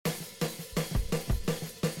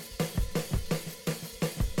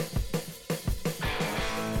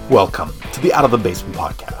Welcome to the Out of the Basement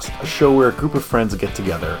podcast, a show where a group of friends get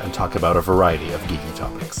together and talk about a variety of geeky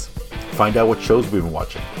topics. Find out what shows we've been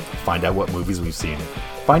watching, find out what movies we've seen,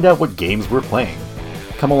 find out what games we're playing.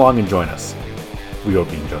 Come along and join us. We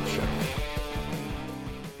hope you enjoy the show.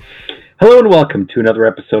 Hello and welcome to another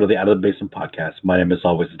episode of the Out of the Basement podcast. My name is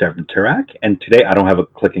always Devin Turak, and today I don't have a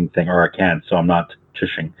clicking thing, or I can, so I'm not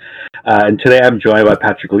tushing. And today I'm joined by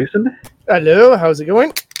Patrick Gleason. Hello, how's it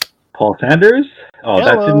going? Paul Sanders. Oh,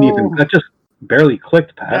 Hello. that just barely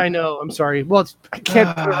clicked, Pat. I know, I'm sorry. Well, I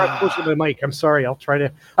can't put it right close to my mic. I'm sorry. I'll try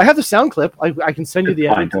to. I have the sound clip. I can send you the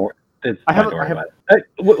fine, edit. don't worry. I have about it.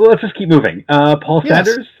 Let's just keep moving. Paul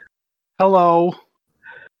Sanders. Hello.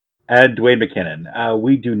 And Dwayne McKinnon.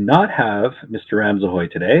 We do not have Mr.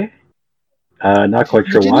 Ramsahoy today. Not quite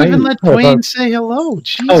sure why. You didn't even let Dwayne say hello.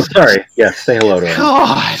 Jesus. Oh, sorry. Yes, say hello to him.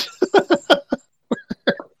 God.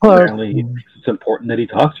 Apparently, it's important that he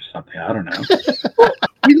talks or something. I don't know.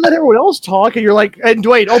 You let everyone else talk, and you're like, and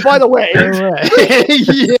Dwayne, oh, by the way.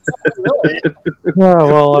 Yeah. Yeah,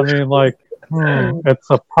 well, I mean, like, it's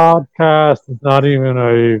a podcast. It's not even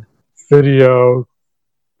a video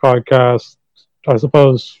podcast. I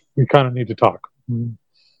suppose we kind of need to talk.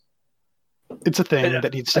 It's a thing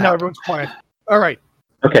that needs to And now happen. everyone's quiet. All right.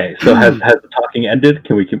 Okay, so has the talking ended?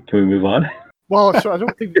 Can we move on? Well, so I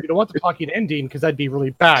don't think we don't want the talking ending because that'd be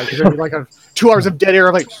really bad. Because there'd be like 2 hours of dead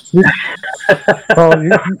air. Like, Well,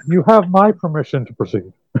 you have my permission to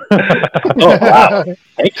proceed. Oh, wow.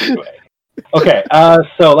 Thank you. Okay,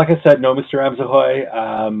 so like I said, no Mr. Ramsahoy.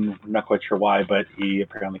 I'm not quite sure why, but he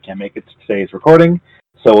apparently can't make it to today's recording,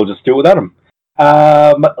 so we'll just do it without him.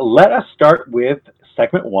 Let us start with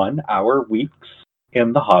segment 1, our weeks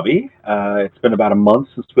in the hobby. It's been about a month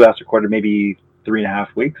since we last recorded, maybe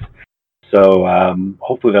 3.5 weeks. So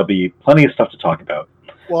hopefully there'll be plenty of stuff to talk about.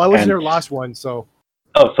 well, I wasn't there last one, so.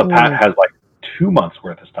 Oh, so Pat has like 2 months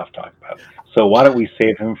worth of stuff to talk about. So why don't we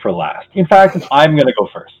save him for last? In fact, I'm going to go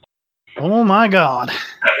first. Oh my God.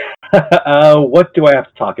 What do I have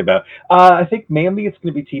to talk about? I think mainly it's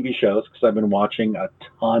going to be TV shows because I've been watching a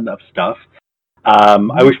ton of stuff. I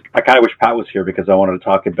kind of wish Pat was here because I wanted to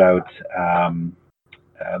talk about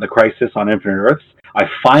The Crisis on Infinite Earths. I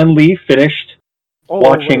finally finished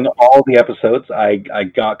watching all the episodes. I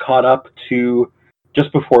got caught up to just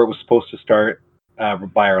before it was supposed to start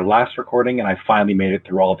by our last recording, and I finally made it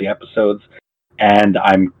through all the episodes. And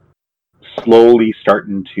I'm slowly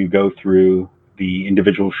starting to go through the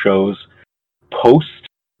individual shows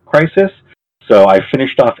post-Crisis. So I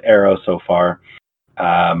finished off Arrow so far.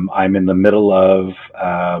 I'm in the middle of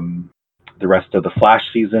the rest of the Flash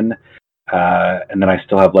season, and then I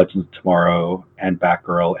still have Legends of Tomorrow and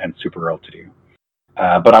Batgirl and Supergirl to do.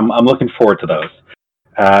 But I'm looking forward to those.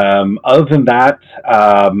 Other than that,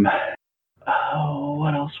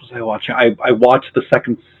 what else was I watching? I watched the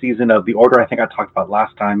second season of The Order. I think I talked about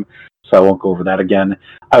last time, so I won't go over that again.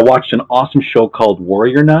 I watched an awesome show called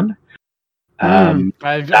Warrior Nun. I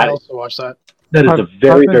also watched that. That is a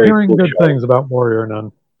very, I've been very hearing cool good show. things about Warrior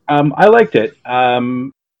Nun. I liked it.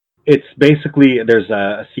 It's basically there's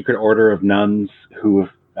a secret order of nuns who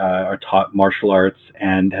are taught martial arts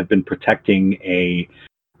and have been protecting a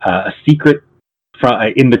secret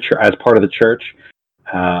in the as part of the church.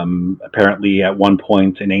 Apparently, at one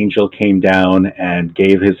point, an angel came down and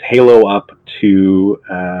gave his halo up to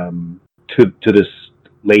this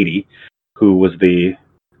lady, who was the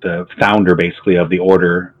founder, basically, of the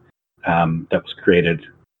order that was created,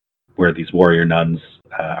 where these warrior nuns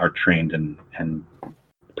are trained and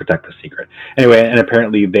protect the secret. Anyway, and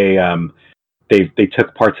apparently they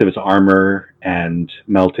took parts of his armor and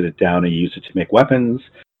melted it down and used it to make weapons.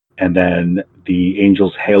 And then the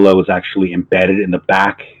angel's halo is actually embedded in the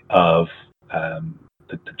back of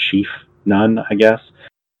the chief nun, I guess,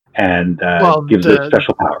 and gives her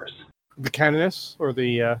special powers. The canoness or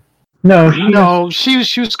the. No, she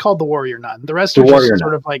was called the Warrior Nun. The rest are just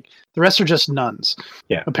sort of like the rest are just nuns.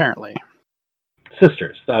 Yeah, apparently.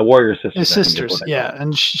 Sisters, warrior sisters. His sisters, yeah,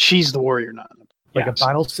 and she's the Warrior Nun. Like a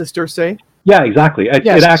battle sister, say? Yeah, exactly.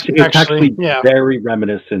 It's actually yeah. very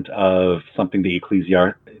reminiscent of something the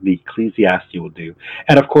Ecclesiastes will do.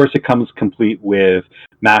 And of course, it comes complete with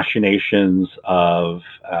machinations of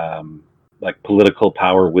like political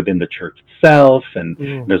power within the church itself, and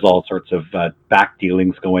there's all sorts of back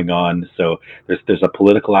dealings going on. So there's a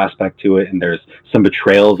political aspect to it, and there's some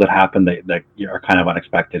betrayals that happen that are kind of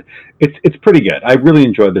unexpected. It's pretty good. I really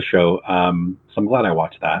enjoyed the show, so I'm glad I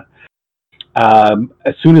watched that.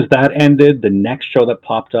 As soon as that ended, the next show that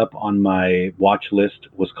popped up on my watch list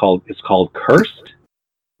was called Cursed.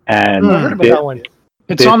 And I heard about that one.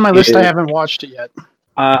 It's on my list. I haven't watched it yet.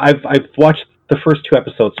 I've watched the first 2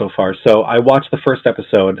 episodes so far. So I watched the first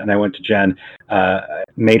episode, and I went to Jen,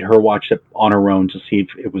 made her watch it on her own to see if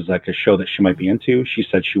it was like a show that she might be into. She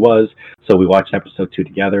said she was, so we watched episode 2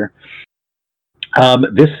 together.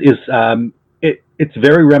 This is it's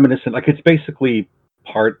very reminiscent. Like, it's basically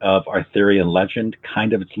part of Arthurian legend,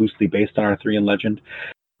 kind of. It's loosely based on Arthurian legend.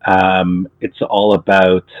 It's all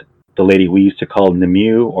about the lady we used to call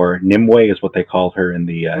Nimue, or Nimue is what they call her in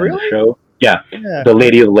the, in the show. Yeah, the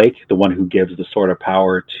Lady of the Lake, the one who gives the Sword of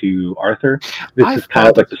Power to Arthur. This is kind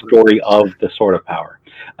of like the story of the Sword of Power.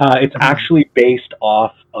 It's actually based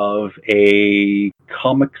off of a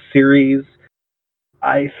comic series,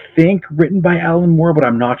 I think, written by Alan Moore, but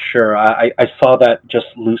I'm not sure. I saw that just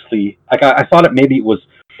loosely. Like, I thought maybe it was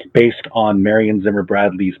based on Marion Zimmer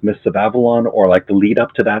Bradley's Mists of Avalon, or like the lead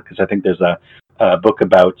up to that, because I think there's a book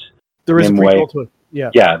about there is Nimue. a prequel to it. Yeah,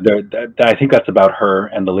 I think that's about her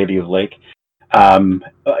and the Lady of the Lake.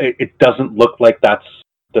 It doesn't look like that's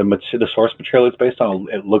the source material it's based on.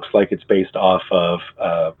 It looks like it's based off of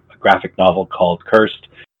a graphic novel called Cursed,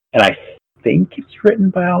 and I think it's written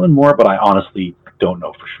by Alan Moore, but I honestly don't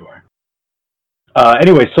know for sure.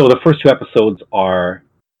 Anyway, so the first 2 episodes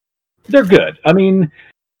they're good. I mean,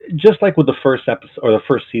 just like with the first episode or the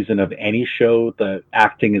first season of any show, the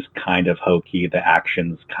acting is kind of hokey, the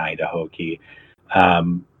action's kind of hokey.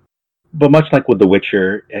 But much like with The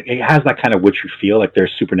Witcher, it has that kind of Witcher feel. Like,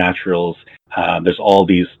 there's supernaturals, there's all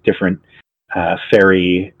these different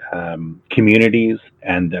fairy communities,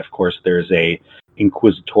 and of course there's a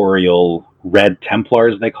inquisitorial Red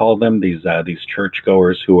Templars, they call them, these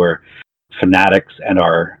churchgoers who are fanatics and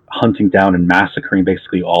are hunting down and massacring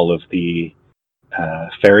basically all of the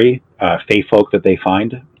fae folk that they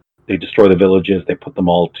find. They destroy the villages, they put them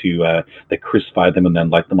all to, they crucify them and then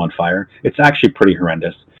light them on fire. It's actually pretty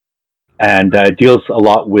horrendous. And deals a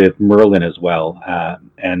lot with Merlin as well.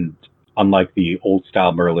 And unlike the old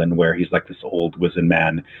style Merlin, where he's like this old wizened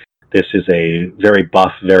man, this is a very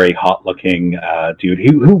buff, very hot looking dude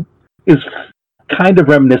who is kind of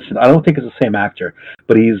reminiscent. I don't think it's the same actor,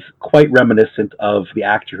 but he's quite reminiscent of the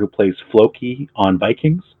actor who plays Floki on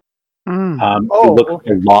Vikings. He looks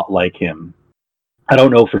a lot like him. I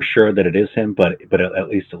don't know for sure that it is him, but at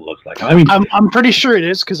least it looks like him. I mean, I'm pretty sure it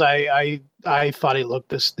is, because I thought he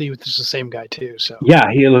looked he was the same guy too. So yeah,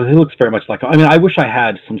 he looks very much like him. I mean, I wish I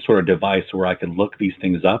had some sort of device where I could look these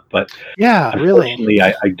things up, but yeah, unfortunately,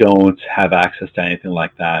 I don't have access to anything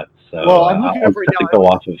like that. So well, I'm looking up right now. Go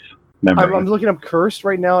off of memory. I'm looking up Cursed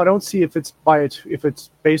right now. I don't see if it's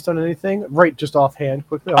based on anything. Right, just offhand,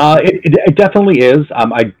 quickly. It definitely is.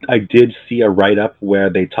 I did see a write-up where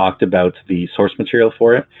they talked about the source material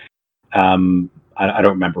for it. I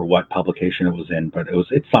don't remember what publication it was in, but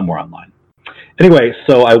it's somewhere online. Anyway,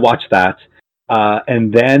 so I watched that,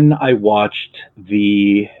 and then I watched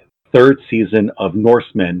the 3rd season of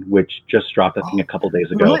Norsemen, which just dropped, I think, a couple days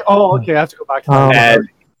ago. Really? Oh, okay. I have to go back to that. And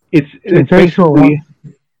it's basically...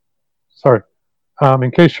 Sorry.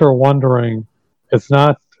 In case you're wondering, it's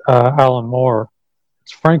not Alan Moore.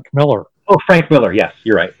 It's Frank Miller. Oh, Frank Miller. Yes,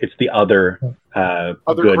 you're right. It's the other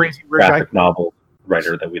good crazy graphic novel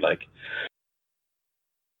writer that we like.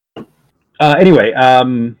 Anyway,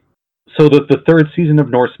 so the 3rd season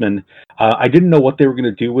of Norsemen, I didn't know what they were going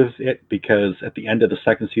to do with it, because at the end of the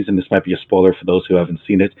 2nd season, this might be a spoiler for those who haven't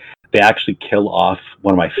seen it, they actually kill off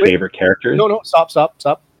one of my favorite characters. No,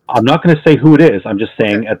 stop. I'm not going to say who it is. I'm just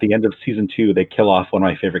saying at the end of season 2, they kill off one of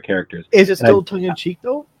my favorite characters. Is it still tongue-in-cheek,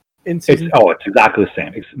 though? It's exactly the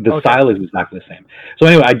same. The style is exactly the same. So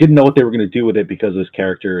anyway, I didn't know what they were going to do with it, because this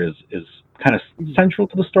character is kind of central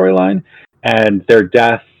to the storyline, and their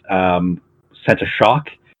death sent a shock.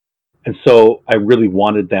 And so I really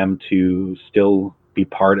wanted them to still be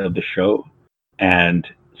part of the show. And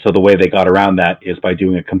so the way they got around that is by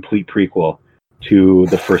doing a complete prequel to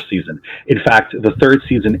the 1st season. In fact, the 3rd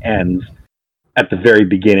season ends at the very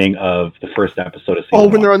beginning of the 1st episode of season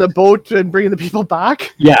 1. They're on the boat and bringing the people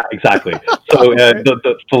back? Yeah, exactly. So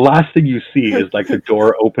the last thing you see is like the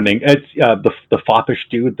door opening. It's the foppish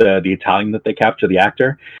dude, the Italian that they capture, the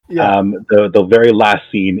actor. Yeah. The very last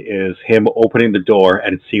scene is him opening the door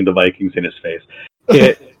and seeing the Vikings in his face.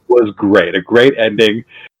 It was great. A great ending.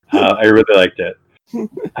 I really liked it. So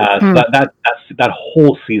that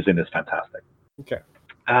whole season is fantastic. Okay.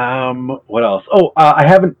 What else? I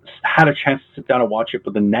haven't had a chance to sit down and watch it,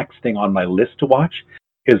 but the next thing on my list to watch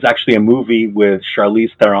is actually a movie with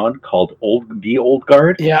Charlize Theron called The Old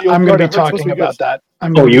Guard. Yeah, I'm going to be talking about that.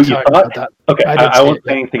 You thought that? Okay, I won't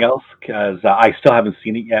say anything else, because I still haven't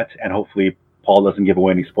seen it yet, and hopefully Paul doesn't give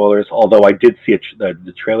away any spoilers, although I did see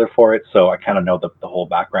the trailer for it, so I kind of know the whole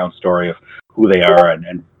background story of who they are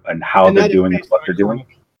and how they're doing and what they're doing.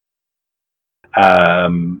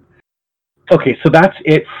 Okay, so that's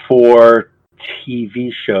it for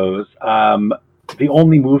TV shows. The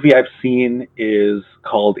only movie I've seen is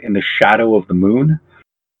called In the Shadow of the Moon.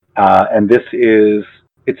 And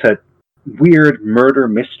it's a weird murder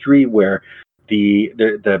mystery where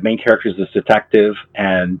the main character is this detective,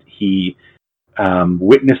 and he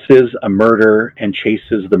witnesses a murder and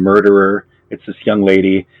chases the murderer. It's this young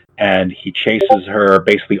lady, and he chases her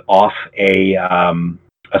basically off a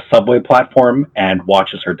subway platform and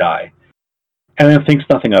watches her die. And then thinks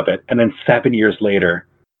nothing of it. And then 7 years later,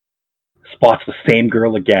 spots the same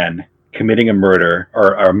girl again committing a murder,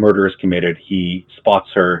 or a murder is committed. He spots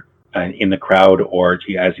her in the crowd, or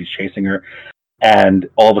as he's chasing her. And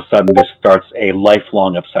all of a sudden, this starts a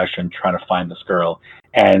lifelong obsession trying to find this girl.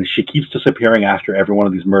 And she keeps disappearing after every one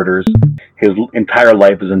of these murders. His entire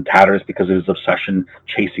life is in tatters because of his obsession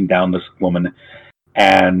chasing down this woman.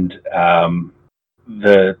 And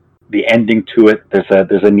the ending to it,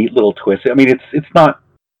 there's a neat little twist. I mean, it's not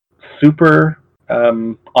super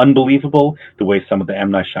unbelievable the way some of the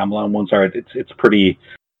M. Night Shyamalan ones are. It's pretty.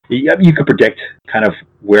 You could predict kind of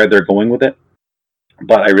where they're going with it,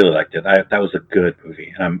 but I really liked it. That was a good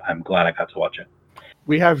movie, and I'm glad I got to watch it.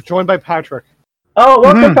 We have joined by Patrick. Oh,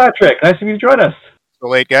 welcome, Patrick. Nice of you to join us. So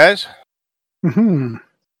late, guys. So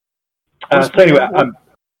anyway,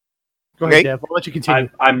 go ahead, Dev. I'll let you continue.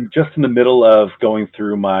 I'm just in the middle of going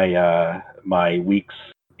through my my weeks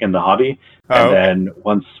in the hobby, and then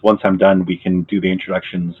once I'm done, we can do the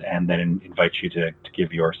introductions and then invite you to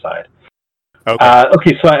give your side.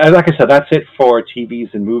 Okay. So like I said, that's it for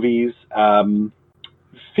TVs and movies.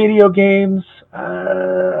 Video games.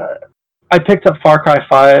 I picked up Far Cry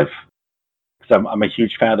 5 because I'm a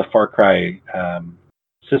huge fan of the Far Cry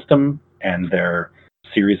system and their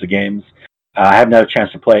series of games. I haven't had a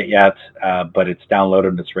chance to play it yet, but it's downloaded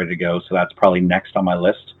and it's ready to go, so that's probably next on my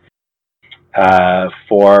list.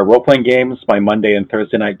 For role-playing games, my Monday and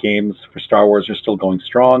Thursday night games for Star Wars are still going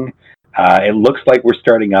strong. It looks like we're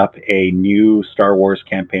starting up a new Star Wars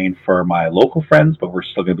campaign for my local friends, but we're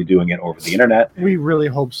still going to be doing it over the internet. We really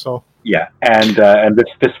hope so. Yeah, and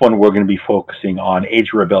this one we're going to be focusing on Age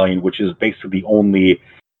of Rebellion, which is basically the only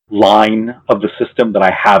line of the system that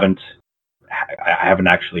I haven't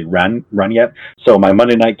actually run yet. So my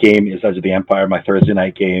Monday night game is Edge of the Empire. My Thursday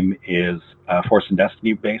night game is Force and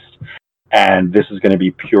Destiny based, and this is going to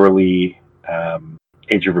be purely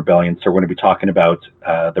Age of Rebellion. So we're going to be talking about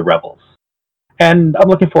the Rebels, and I'm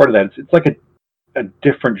looking forward to that. It's like a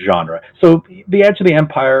different genre. So the Edge of the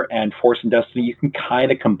Empire and Force and Destiny, you can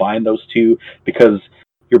kind of combine those two because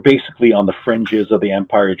you're basically on the fringes of the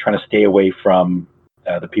Empire. You're trying to stay away from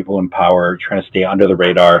the people in power, trying to stay under the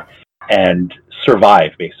radar and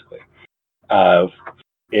survive, basically.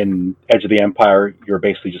 In Edge of the Empire, you're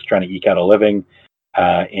basically just trying to eke out a living.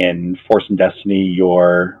 In Force and Destiny,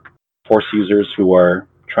 you're Force users who are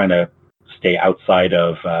trying to stay outside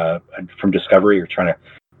of from Discovery, or trying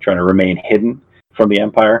to remain hidden from the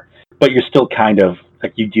Empire, but you're still kind of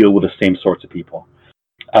like you deal with the same sorts of people.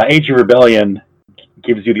 Age of Rebellion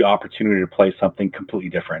gives you the opportunity to play something completely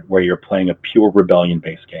different, where you're playing a pure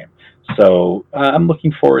rebellion-based game. So I'm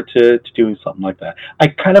looking forward to doing something like that. I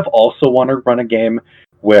kind of also want to run a game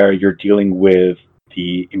where you're dealing with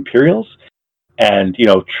the Imperials and,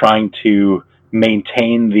 trying to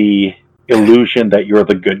maintain the illusion that you're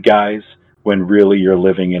the good guys when really you're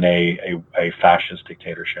living in a fascist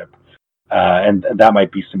dictatorship. And that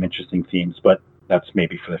might be some interesting themes, but that's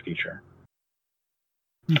maybe for the future.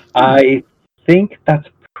 I think that's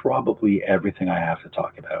probably everything I have to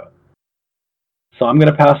talk about. So I'm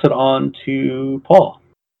going to pass it on to Paul.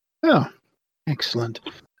 Oh, excellent.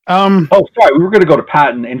 Sorry, we were going to go to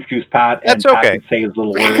Pat and introduce Pat. That's and okay. Pat can say his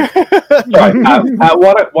little words. Sorry,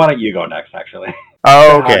 Pat, why don't you go next, actually?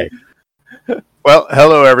 Okay. Well,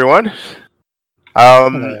 hello, everyone.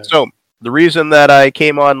 So the reason that I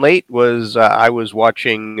came on late was I was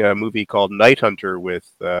watching a movie called Night Hunter with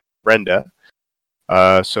Brenda.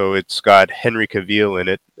 So it's got Henry Cavill in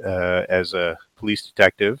it as a police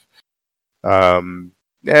detective. And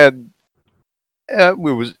it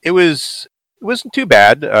wasn't too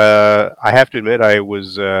bad. I have to admit, I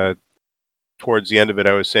was towards the end of it,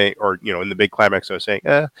 I was saying, or in the big climax, I was saying,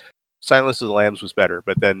 Silence of the Lambs was better.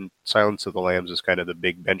 But then Silence of the Lambs is kind of the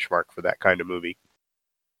big benchmark for that kind of movie.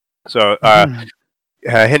 So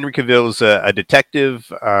Henry Cavill's a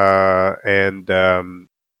detective, and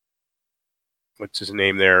what's his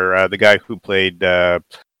name there? The guy who played the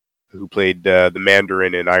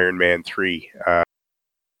Mandarin in Iron Man 3.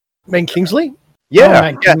 Ben Kingsley?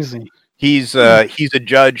 Yeah, Kingsley. He's a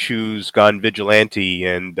judge who's gone vigilante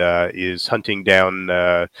and is hunting down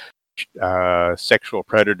sexual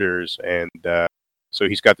predators, and so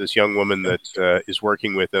he's got this young woman that is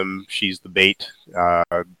working with him. She's the bait.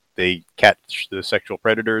 They catch the sexual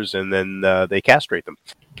predators, and then they castrate them.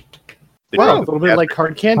 Wow, a little bit like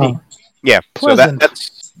hard candy. Yeah, Pleasant.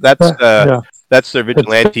 so that's their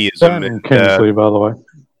vigilanteism. Ben Kingsley, by the way.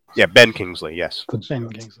 Yeah, Ben Kingsley. Yes. Ben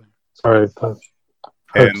Kingsley. Sorry, I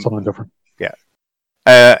heard something different. Yeah.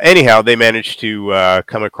 Anyhow, they managed to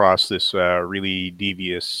come across this really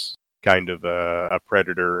devious kind of a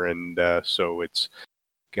predator, and so it's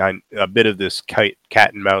a bit of this cat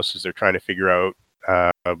and mouse as they're trying to figure out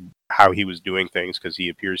how he was doing things, because he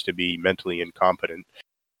appears to be mentally incompetent.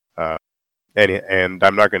 And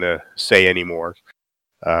I'm not going to say any more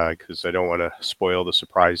because I don't want to spoil the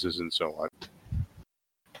surprises and so on.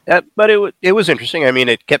 But it was interesting. I mean,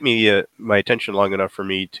 it kept me my attention long enough for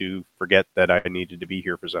me to forget that I needed to be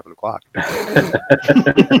here for 7 o'clock.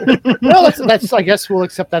 Well, that's. I guess we'll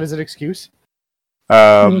accept that as an excuse.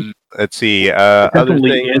 Let's see.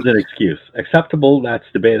 Definitely is an excuse. Acceptable, that's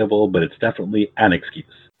debatable, but it's definitely an excuse.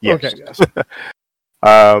 Yes. Okay. Yes.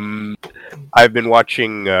 I've been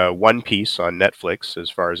watching One Piece on Netflix as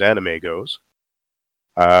far as anime goes.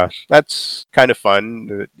 That's kind of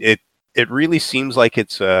fun. It really seems like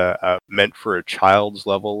it's meant for a child's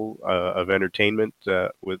level of entertainment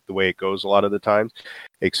with the way it goes a lot of the times,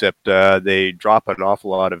 except they drop an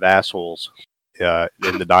awful lot of assholes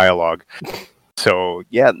in the dialogue. So,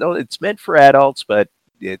 yeah, no, it's meant for adults, but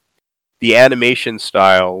the animation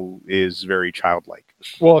style is very childlike.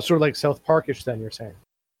 Well, it's sort of like South Parkish, then, you're saying?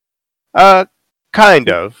 Kind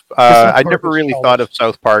of. South I Park never is really childish. thought of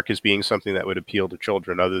South Park as being something that would appeal to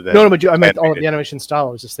children other than... No, but I meant all of animated. the animation style.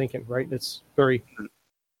 I was just thinking, right? It's very...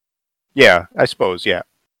 Yeah, I suppose, yeah.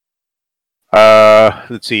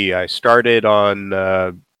 Let's see, I started on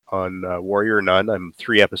Warrior Nun. I'm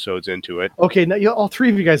 3 episodes into it. Okay, now all 3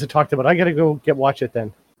 of you guys have talked about it. I got to go watch it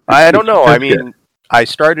then. I don't know. I mean, I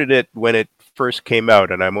started it when it first came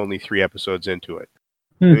out, and I'm only 3 episodes into it.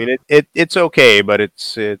 I mean, it's okay, but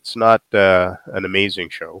it's not an amazing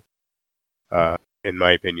show, in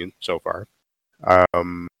my opinion, so far.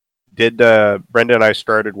 Brenda and I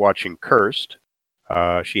started watching Cursed.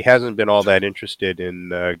 She hasn't been all that interested in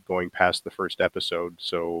going past the first episode,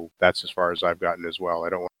 so that's as far as I've gotten as well.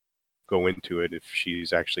 I don't want to go into it if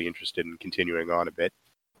she's actually interested in continuing on a bit.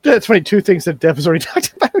 That's funny. 2 things that Dev has already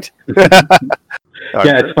talked about.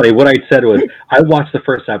 Yeah, it's funny. What I said was, I watched the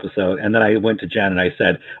first episode, and then I went to Jen and I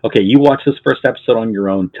said, okay, you watch this first episode on your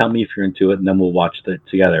own, tell me if you're into it, and then we'll watch it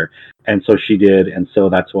together. And so she did, and so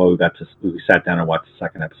that's why we sat down and watched the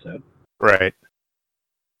second episode. Right.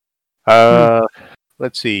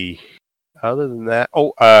 Let's see. Other than that,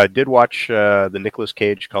 did watch the Nicolas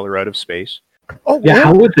Cage Color Out of Space. Oh, Yeah,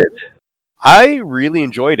 how was it? I really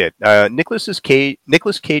enjoyed it. Nicolas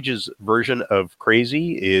Cage's version of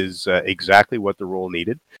crazy is exactly what the role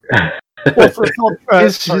needed. Well, for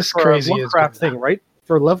crazy a Lovecraft thing, right?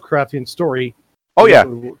 For a Lovecraftian story. Oh yeah,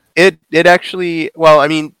 it actually. Well, I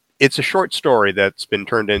mean, it's a short story that's been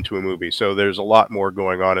turned into a movie, so there's a lot more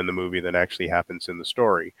going on in the movie than actually happens in the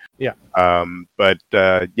story. Yeah. But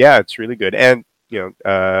yeah, it's really good, and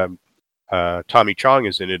Tommy Chong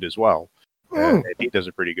is in it as well. And he does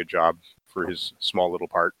a pretty good job for his small little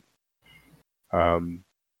part.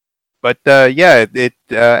 But yeah, it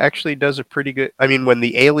actually does a pretty good... I mean, when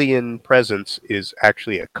the alien presence is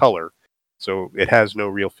actually a color, so it has no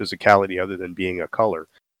real physicality other than being a color,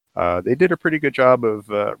 they did a pretty good job of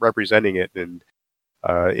representing it, and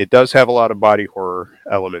it does have a lot of body horror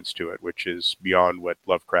elements to it, which is beyond what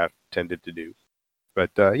Lovecraft tended to do.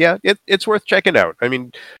 But yeah, it's worth checking out. I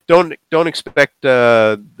mean, don't expect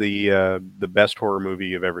the best horror movie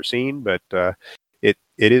you've ever seen, but it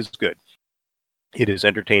is good. It is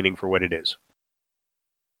entertaining for what it is.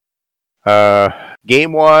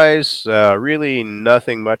 Game wise, really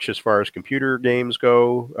nothing much as far as computer games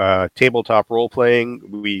go. Tabletop role playing,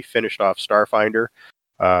 we finished off Starfinder.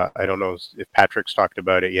 I don't know if Patrick's talked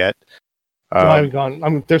about it yet. No, I'm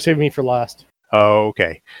gone. They're saving me for last. Oh,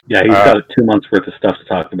 okay. Yeah, he's got 2 months worth of stuff to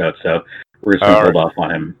talk about, so we're just going to hold off on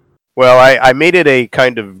him. Well, I made it a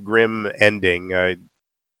kind of grim ending.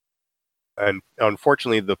 And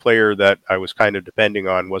unfortunately, the player that I was kind of depending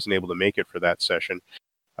on wasn't able to make it for that session.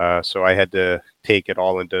 So I had to take it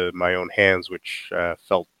all into my own hands, which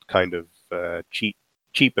felt kind of cheap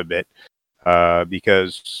a bit.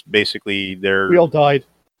 Because basically we all died.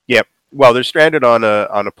 Yep. Well, they're stranded on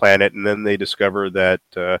a planet, and then they discover that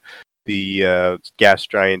the gas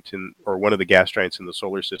giant or one of the gas giants in the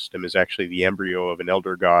solar system is actually the embryo of an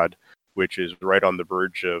elder god, which is right on the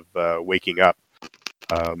verge of waking up.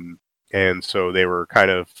 and so they were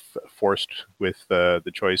kind of forced with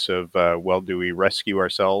the choice of, well, do we rescue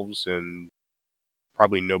ourselves and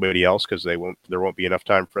probably nobody else because there won't be enough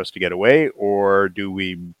time for us to get away, or do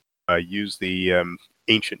we use the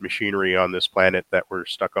ancient machinery on this planet that we're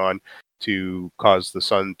stuck on to cause the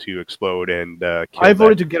sun to explode and kill I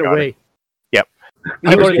voted to get away. Yep.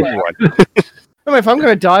 I voted if I'm going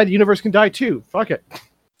to die, the universe can die too. Fuck it.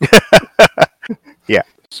 Yeah.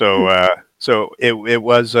 So it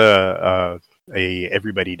was a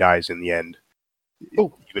everybody dies in the end,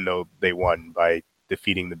 even though they won by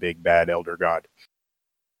defeating the big bad elder god.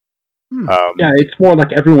 Yeah, it's more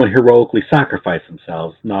like everyone heroically sacrificed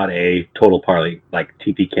themselves, not a total party like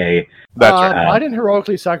TPK. That's right. I didn't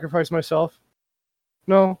heroically sacrifice myself.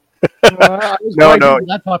 No. No.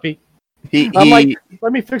 That puppy. I'm like,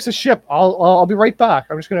 let me fix the ship. I'll be right back.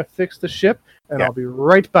 I'm just going to fix the ship, and I'll be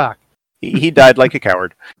right back. He died like a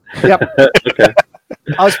coward. Yep. Okay.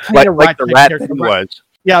 I was playing a like the rat that he was.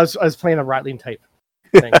 Yeah, I was playing a Ratling type.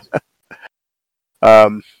 Thanks.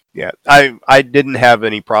 Yeah, I didn't have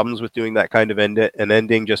any problems with doing that kind of an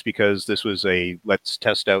ending just because this was a let's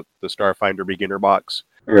test out the Starfinder beginner box.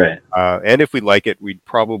 Right. And if we like it, we'd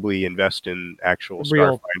probably invest in actual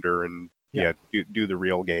Real. Starfinder and do the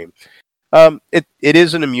real game. It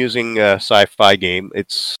is an amusing sci-fi game.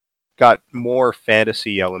 It's got more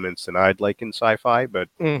fantasy elements than I'd like in sci-fi, but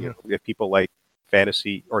if people like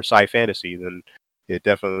fantasy or sci-fantasy, then it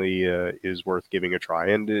definitely is worth giving a try.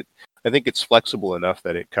 And I think it's flexible enough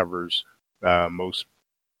that it covers most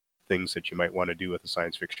things that you might want to do with a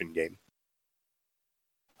science fiction game.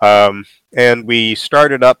 And we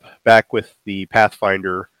started up back with the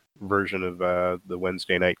Pathfinder version of the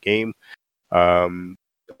Wednesday night game.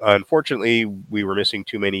 Unfortunately, we were missing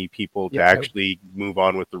too many people to actually move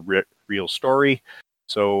on with the real story.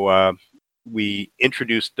 So we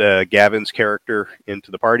introduced Gavin's character into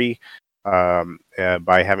the party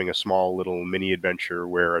by having a small little mini adventure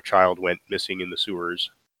where a child went missing in the sewers.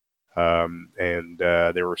 And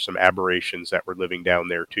there were some aberrations that were living down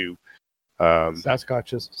there too.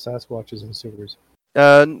 Sasquatches and sewers.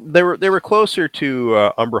 They were closer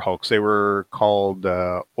to Umber Hulks. They were called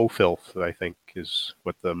Ophilth, I think, is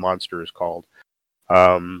what the monster is called.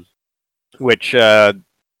 Which ended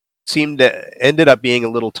up being a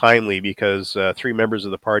little timely because 3 members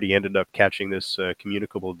of the party ended up catching this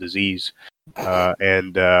communicable disease,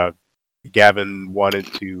 and Gavin wanted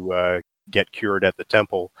to get cured at the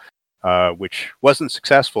temple, which wasn't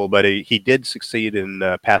successful, but he did succeed in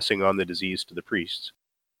passing on the disease to the priests.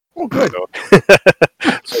 Oh, good.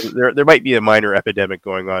 So there might be a minor epidemic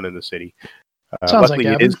going on in the city. Sounds like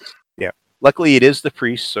Gavin. Luckily, it is the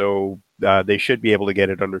priests, so they should be able to get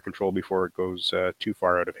it under control before it goes too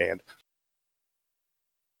far out of hand.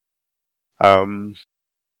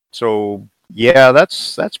 So yeah,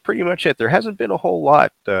 that's pretty much it. There hasn't been a whole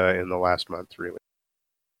lot in the last month, really.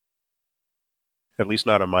 At least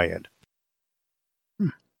not on my end.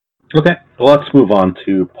 Okay, well, let's move on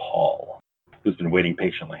to Paul, who's been waiting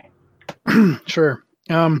patiently. Sure.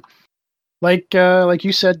 Like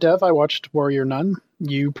you said, Dev, I watched Warrior Nun.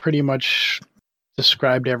 You pretty much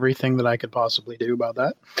described everything that I could possibly do about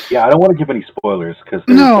that. Yeah, I don't want to give any spoilers because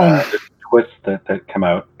there's twists that come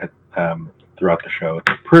out throughout the show. It's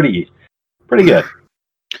pretty good.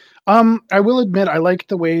 I will admit I liked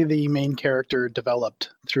the way the main character developed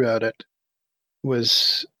throughout it. It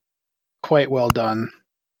was quite well done.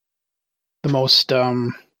 The most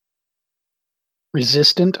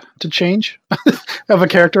resistant to change of a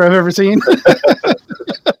character I've ever seen.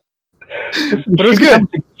 But it was good.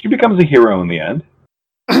 She becomes a hero in the end.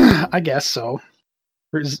 I guess so.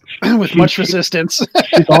 With much resistance.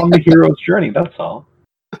 She's on the hero's journey, that's all.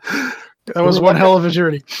 That was one hell of a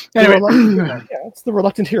journey. Anyway, it's the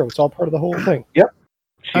reluctant hero. It's all part of the whole thing. Yep.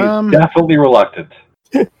 She's definitely reluctant.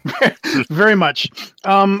 Very much.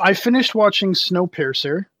 I finished watching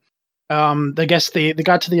Snowpiercer. I guess they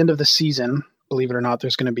got to the end of the season. Believe it or not,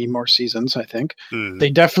 there's going to be more seasons, I think. They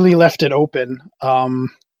definitely left it open.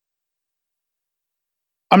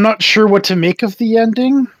 I'm not sure what to make of the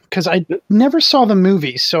ending, because I never saw the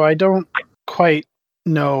movie, so I don't quite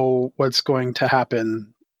know what's going to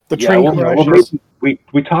happen. The train crashes.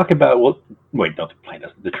 We talk about... Well, wait, no, the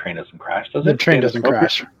train doesn't crash, does it? The train doesn't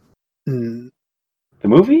crash. The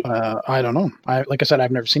movie? I don't know. Like I said,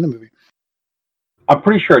 I've never seen the movie. I'm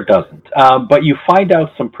pretty sure it doesn't. But you find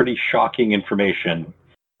out some pretty shocking information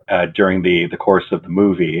during the course of the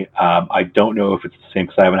movie. I don't know if it's the same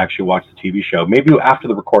because I haven't actually watched the TV show. Maybe after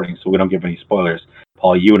the recording, so we don't give any spoilers.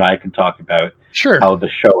 Paul, you and I can talk about how the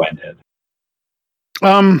show ended.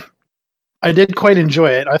 I did quite enjoy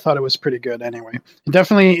it. I thought it was pretty good anyway. They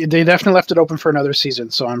definitely left it open for another season,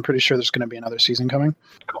 so I'm pretty sure there's going to be another season coming.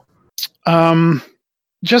 Cool.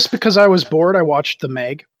 Just because I was bored, I watched The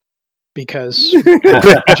Meg, because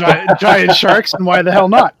giant sharks, and why the hell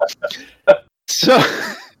not? So,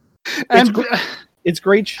 and it's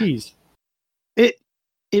great cheese. It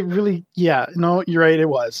really, yeah, no, you're right. It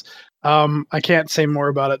was. I can't say more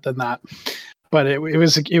about it than that, but it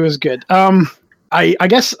was good. I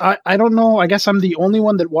guess I don't know. I guess I'm the only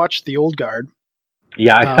one that watched The Old Guard.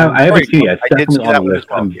 Yeah, I haven't seen it. It's definitely on the list.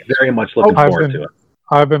 Well. I'm very much looking forward to it.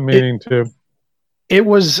 I've been meaning to. It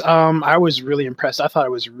was. I was really impressed. I thought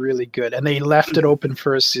it was really good, and they left it open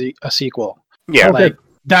for a sequel. Yeah, like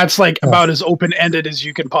that's like about as open ended as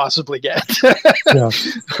you can possibly get. Yeah,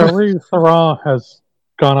 Charlize Theron has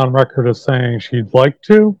gone on record as saying she'd like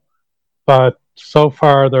to, but so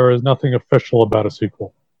far there is nothing official about a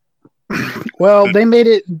sequel. Well, they made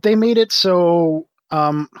it so.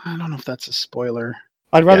 I don't know if that's a spoiler.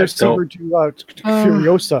 I'd rather see her do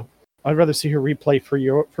Furiosa. I'd rather see her replay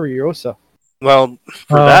Furiosa. Well,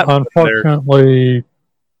 for that, unfortunately,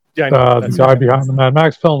 the guy behind the Mad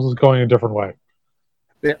Max films is going a different way.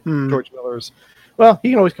 Yeah, George Miller's. Well, he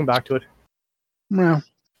can always come back to it. Well,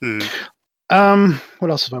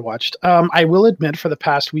 what else have I watched? I will admit, for the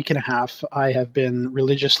past week and a half, I have been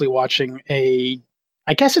religiously watching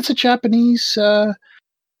I guess it's a Japanese. I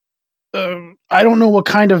don't know what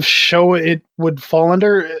kind of show it would fall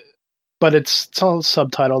under, but it's all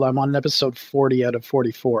subtitled. I'm on episode 40 out of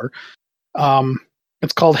 44.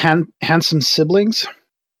 It's called Handsome Siblings,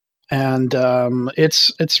 and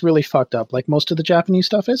it's really fucked up, like most of the Japanese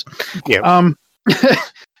stuff is. Yeah.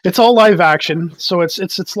 It's all live action, so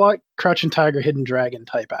it's like Crouching Tiger, Hidden Dragon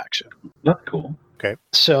type action. That's cool. Okay.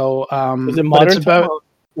 So is it modern time or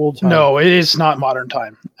old time? No, it is not modern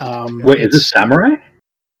time. Wait, is it samurai?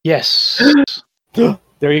 Yes.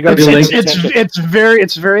 There you go. It's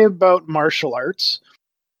very about martial arts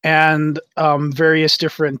and various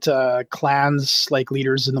different clans, like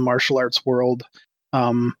leaders in the martial arts world,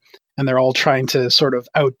 and they're all trying to sort of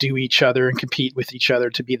outdo each other and compete with each other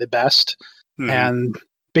to be the best. And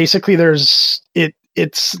basically,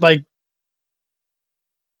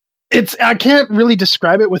 I can't really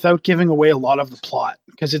describe it without giving away a lot of the plot,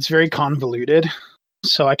 because it's very convoluted.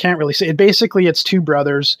 So I can't really say it. Basically, it's two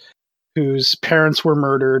brothers whose parents were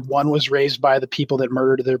murdered. One was raised by the people that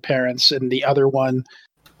murdered their parents, and the other one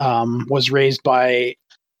was raised by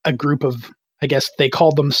a group of, I guess they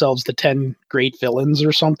called themselves the 10 Great Villains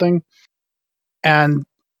or something. And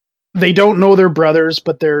they don't know they're brothers,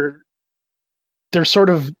 but they're sort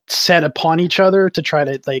of set upon each other to try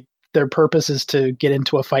to, like, their purpose is to get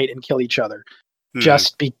into a fight and kill each other,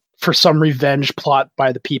 for some revenge plot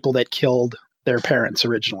by the people that killed their parents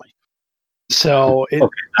originally. So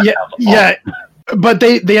but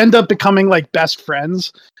they end up becoming like best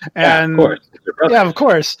friends, and of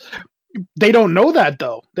course they don't know that,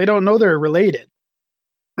 though. They don't know they're related.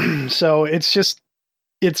 So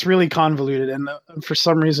it's really convoluted, and for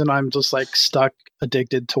some reason I'm just like stuck,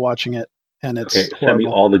 addicted to watching it, and it's send me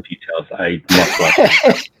all the details. I must watch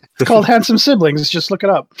it. It's called Handsome Siblings. Just look it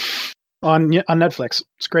up on Netflix.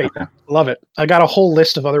 It's great. Okay. Love it. I got a whole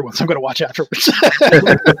list of other ones I'm going to watch afterwards.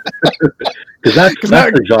 Because that's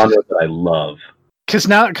the genre that I love. Because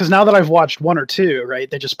now that I've watched one or two, right,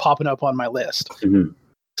 they're just popping up on my list. Mm-hmm.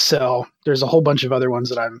 So there's a whole bunch of other ones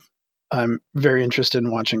that I'm very interested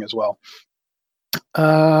in watching as well.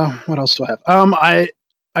 What else do I have?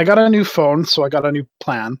 I got a new phone, so I got a new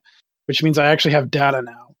plan, which means I actually have data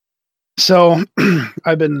now. So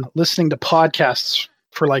I've been listening to podcasts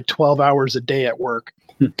for like 12 hours a day at work.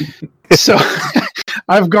 So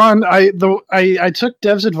I've gone. I took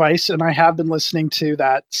Dev's advice, and I have been listening to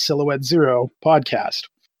that Silhouette Zero podcast.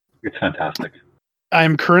 It's fantastic.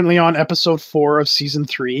 I'm currently on episode 4 of season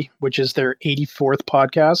 3, which is their 84th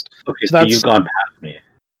podcast. Okay, so you've gone past me.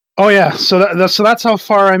 Oh yeah, so that's how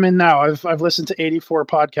far I'm in now. I've listened to 84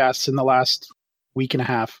 podcasts in the last week and a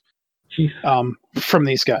half. From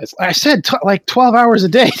these guys. I said like 12 hours a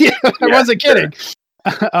day. I wasn't kidding.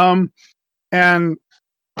 And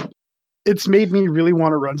it's made me really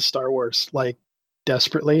want to run Star Wars, like,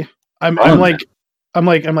 desperately. I'm like,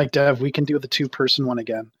 Dev, we can do the 2-person one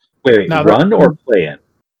again. Wait, now run or play in?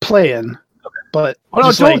 Play in. Okay. But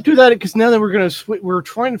don't do that, because now that we're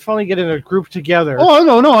trying to finally get in a group together. Oh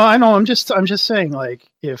no, I know. I'm just saying, like,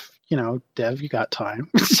 if Dev, you got time.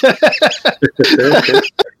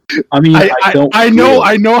 I mean, I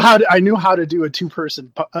know how to do a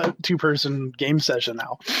 2-person game session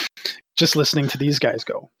now. Just listening to these guys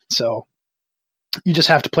go. So you just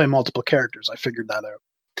have to play multiple characters. I figured that out.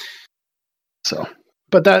 So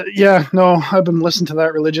But I've been listening to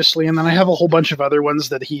that religiously, and then I have a whole bunch of other ones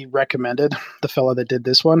that he recommended. The fella that did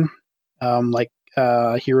this one, like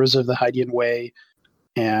Heroes of the Hydian Way,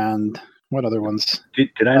 and what other ones? Did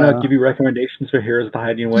I not give you recommendations for Heroes of the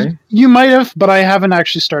Hydian Way? You might have, but I haven't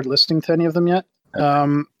actually started listening to any of them yet.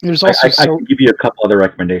 There's also I can give you a couple other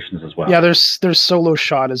recommendations as well. Yeah, there's Solo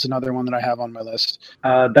Shot is another one that I have on my list.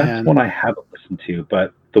 That's one I haven't listened to,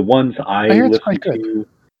 but the ones I listen to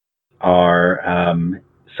are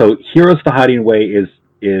so Heroes of the Hydian Way is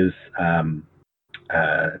it's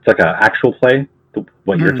like an actual play.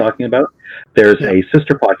 What you're talking about. There's a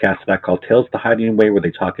sister podcast to that called Tales of the Hydian Way, where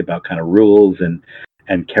they talk about kind of rules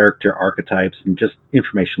and character archetypes and just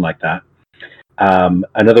information like that.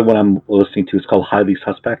 Another one I'm listening to is called Highly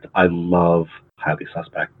Suspect. I love Highly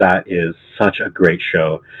Suspect. That is such a great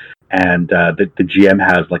show. And the GM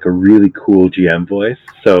has like a really cool GM voice,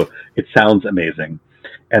 so it sounds amazing.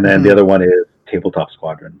 And then the other one is Tabletop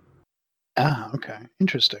Squadron. Ah, okay.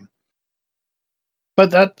 Interesting.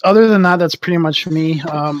 But other than that, that's pretty much me,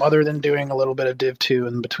 other than doing a little bit of Div 2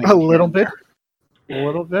 in between. A little bit? A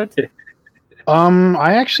little bit?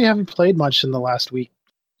 I actually haven't played much in the last week.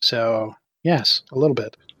 So, yes, a little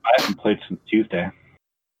bit. I haven't played since Tuesday.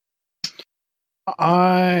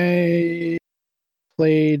 I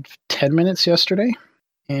played 10 minutes yesterday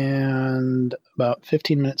and about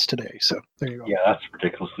 15 minutes today. So, there you go. Yeah, that's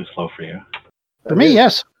ridiculously slow for you. For me,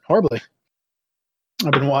 yes, horribly.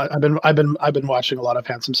 I've been watching a lot of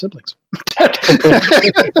Handsome Siblings.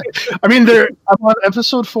 I mean, I'm on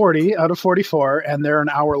episode 40 out of 44, and they're an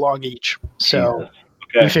hour long each. So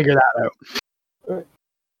you figure that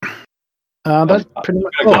out. That's pretty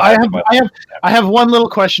much. Oh, I have one little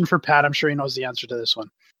question for Pat. I'm sure he knows the answer to this one.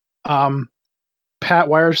 Pat,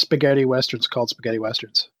 why are spaghetti westerns called spaghetti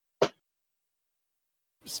westerns?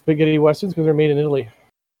 Spaghetti westerns because they're made in Italy.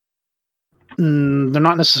 They're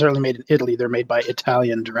not necessarily made in Italy. They're made by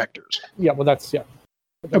Italian directors. Yeah, well, that's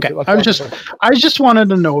okay. I just wanted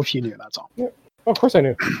to know if you knew. That's all. Yeah. Oh, of course I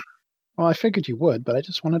knew. Well, I figured you would, but I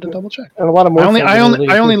just wanted to double check. And a lot of more. I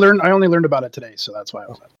only learned about it today, so that's why I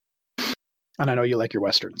was. And I know you like your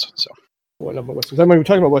westerns, so. Well, no, westerns. I mean, we're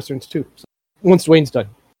talking about westerns too. So once Dwayne's done.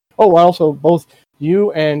 Oh, also, both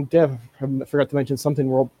you and Dev forgot to mention something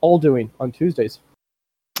we're all doing on Tuesdays.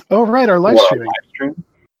 Oh, right, our live streaming.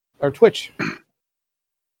 Our Twitch.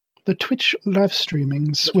 The Twitch live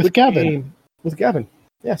streamings with Gavin. With Gavin,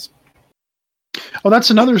 yes. Oh,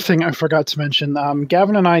 that's another thing I forgot to mention.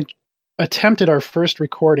 Gavin and I attempted our first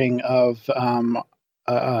recording of a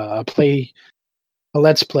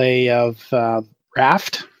Let's Play of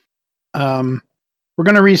Raft. We're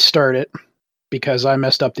going to restart it because I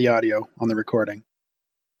messed up the audio on the recording.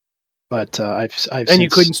 But you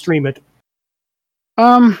couldn't stream it.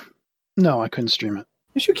 No, I couldn't stream it.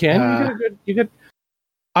 Yes, you can. You get.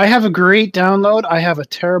 I have a great download. I have a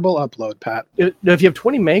terrible upload, Pat. If you have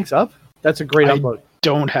 20 megs up, that's a great upload.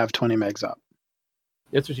 Don't have 20 megs up.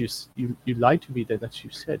 That's what you lied to me. That's what you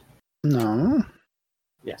said. No.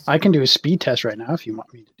 Yes. I can do a speed test right now if you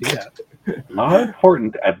want me to do that. Not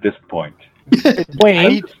important at this point.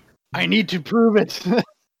 Dwayne, I need to prove it.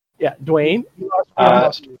 Yeah, Dwayne.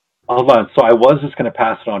 Hold on. So I was just going to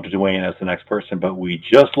pass it on to Dwayne as the next person, but we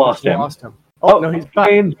just lost him. Oh, no, he's back.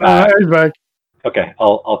 Dwayne's back. He's back. Okay,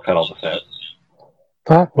 I'll cut all this out.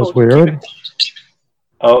 That was weird.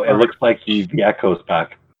 Oh, it looks like the echo's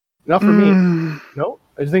back. Not for me. No,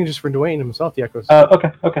 I think just for Dwayne himself, the echoes.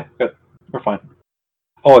 Okay, good. We're fine.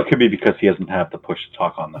 Oh, it could be because he doesn't have the push to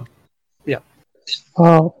talk on though. Yeah.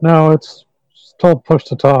 Oh, no, it's still push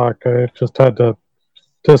to talk. I just had to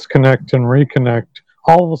disconnect and reconnect.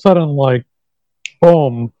 All of a sudden, like,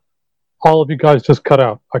 boom, all of you guys just cut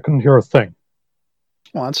out. I couldn't hear a thing.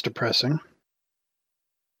 Well, that's depressing.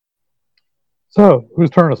 So, whose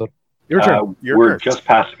turn is it? Your turn. We're just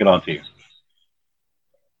passing it on to you.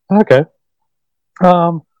 Okay.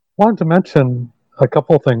 Wanted to mention a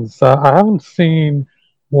couple of things. I haven't seen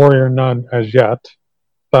Warrior Nun as yet,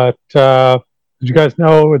 but did you guys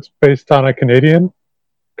know it's based on a Canadian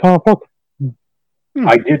comic book?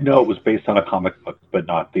 I did know it was based on a comic book, but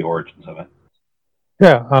not the origins of it.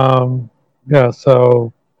 Yeah.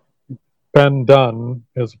 So Ben Dunn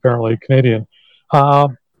is apparently Canadian.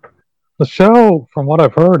 The show, from what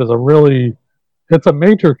I've heard, it's a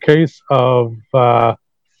major case of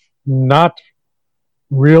not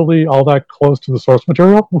really all that close to the source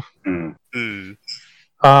material.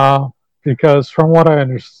 Because from what I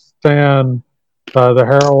understand, the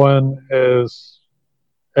heroine is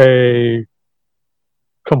a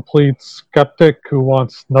complete skeptic who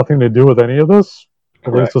wants nothing to do with any of this,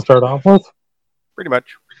 at least to start off with. Pretty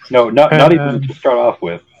much. No, not even to start off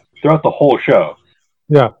with. Throughout the whole show.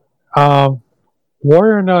 Yeah.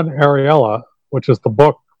 Warrior Nun Ariella, which is the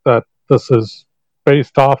book that this is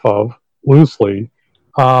based off of loosely,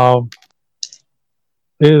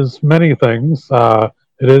 is many things.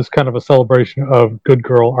 It is kind of a celebration of good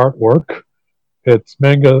girl artwork. It's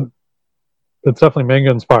manga. It's definitely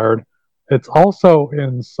manga inspired. It's also,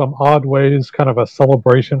 in some odd ways, kind of a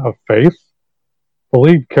celebration of faith. The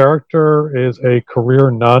lead character is a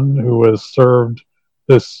career nun who has served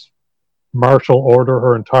this martial order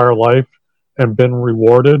her entire life and been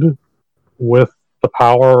rewarded with the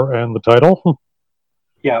power and the title.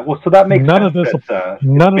 Yeah, well, so that makes none sense.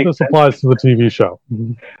 None of this applies to the TV show.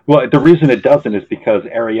 Well, the reason it doesn't is because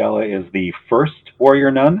Ariella is the first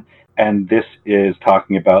warrior nun, and this is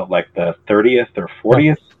talking about like the 30th or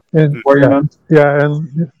 40th warrior nun.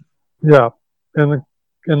 Yeah,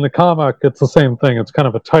 in the comic, it's the same thing. It's kind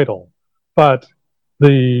of a title, but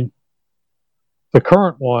the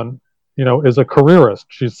current one, is a careerist.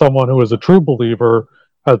 She's someone who is a true believer,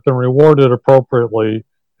 has been rewarded appropriately,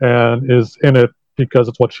 and is in it because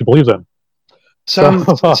it's what she believes in.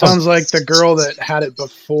 Sounds like the girl that had it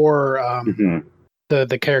before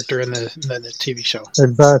the character in the TV show.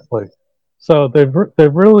 Exactly. So they've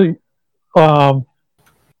really the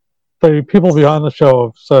people behind the show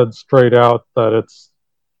have said straight out that it's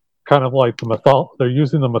kind of like they're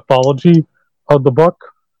using the mythology of the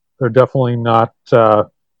book. They're definitely not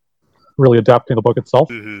really adapting the book itself.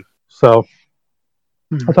 Mm-hmm. So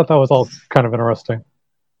I thought that was all kind of interesting.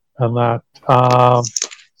 And that,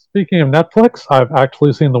 speaking of Netflix, I've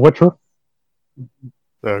actually seen The Witcher.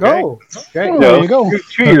 Okay. Oh, okay. There you go.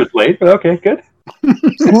 2 years late, but okay, good.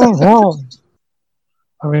 well,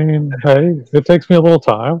 I mean, hey, it takes me a little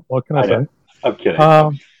time. What can I say? I'm kidding.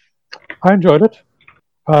 I enjoyed it.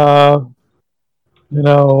 I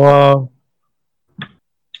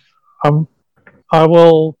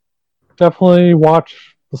will definitely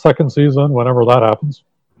watch the second season whenever that happens.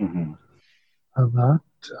 Mm-hmm. And that.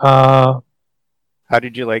 How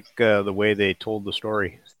did you like the way they told the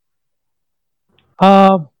story?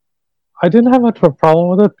 I didn't have much of a problem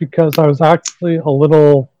with it because I was actually a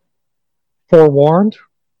little forewarned.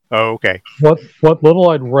 Oh, okay. What little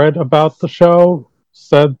I'd read about the show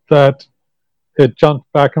said that it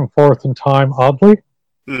jumped back and forth in time oddly.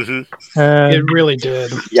 Mm-hmm. And It really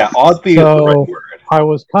did. Yeah, oddly is the right word. I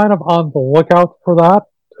was kind of on the lookout for that,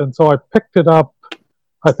 and so I picked it up.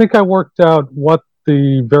 I think I worked out what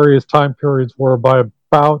the various time periods were by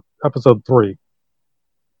about episode 3.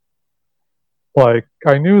 Like,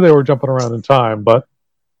 I knew they were jumping around in time, but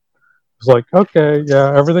it was like, okay,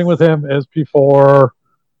 yeah, everything with him is before,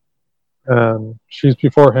 and she's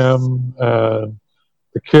before him, and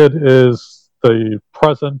the kid is the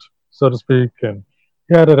present, so to speak, and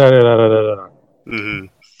Mm-hmm.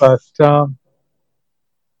 But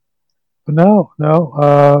no,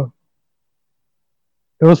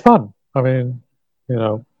 it was fun. I mean,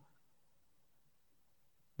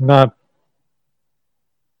 not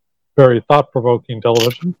very thought-provoking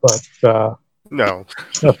television, but No.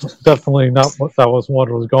 definitely not what that was what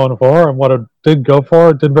it was going for, and what it did go for,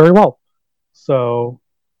 it did very well. So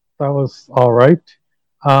that was all right.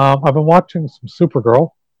 I've been watching some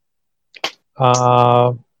Supergirl.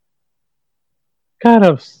 Kind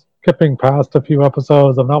of skipping past a few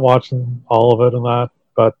episodes. I'm not watching all of it and that,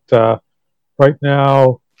 but right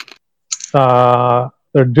now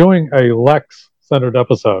they're doing a Lex-centered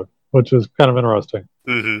episode, which is kind of interesting.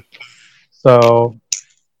 Mm-hmm. So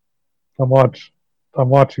I'm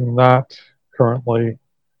watching that currently.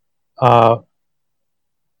 I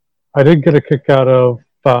did get a kick out of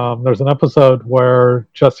there's an episode where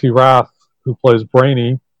Jesse Rath, who plays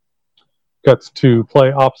Brainy, gets to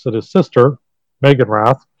play opposite his sister, Megan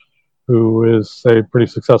Rath, who is a pretty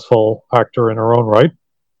successful actor in her own right.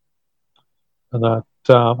 And that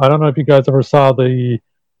I don't know if you guys ever saw the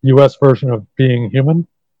U.S. version of Being Human.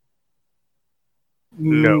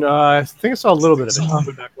 No. I think I saw a little bit of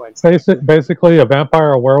it back when. Basically, a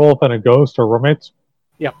vampire, a werewolf, and a ghost are roommates.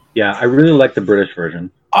 Yeah, I really like the British version.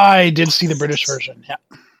 I did see the British version. Yeah.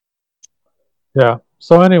 Yeah.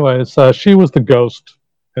 So, anyways, she was the ghost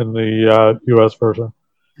in the U.S. version.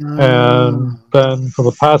 And then for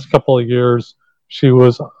the past couple of years, she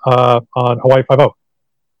was on Hawaii Five-0.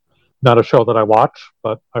 Not a show that I watch,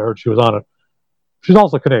 but I heard she was on it. She's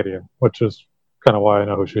also Canadian, which is kind of why I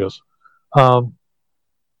know who she is. So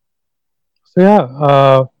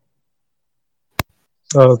that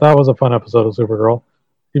was a fun episode of Supergirl.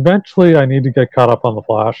 Eventually, I need to get caught up on The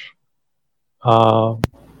Flash. But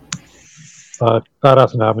that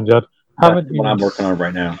hasn't happened yet. That's what I'm working on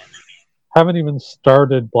right now. Haven't even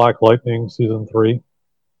started Black Lightning season 3.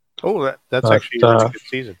 Oh, that's actually a really good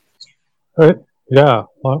season. Yeah,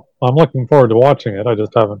 I'm looking forward to watching it. I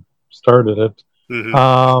just haven't started it.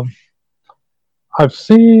 Mm-hmm. I've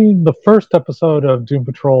seen the first episode of Doom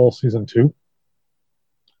Patrol Season 2.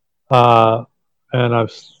 And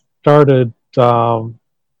I've started the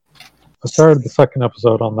second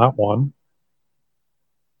episode on that one.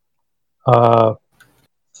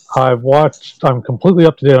 I'm completely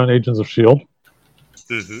up to date on Agents of S.H.I.E.L.D.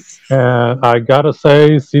 Mm-hmm. And I gotta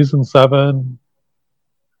say, Season 7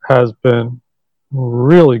 has been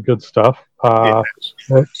really good stuff.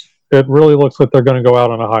 It really looks like they're going to go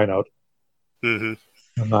out on a high note. Mm-hmm.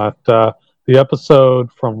 And that the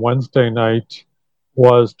episode from Wednesday night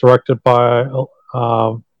was directed by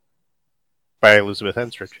Elizabeth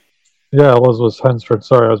Henstridge. Yeah, Elizabeth Henstridge.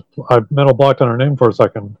 Sorry, I mental blocked on her name for a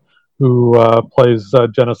second. Who plays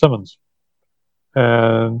Jenna Simmons?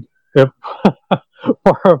 And if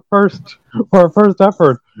for her first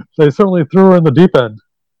effort, they certainly threw her in the deep end.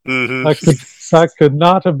 Mm-hmm. That could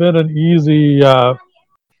not have been an easy.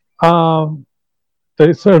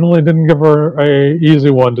 They certainly didn't give her a easy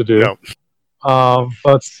one to do. No.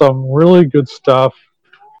 But some really good stuff.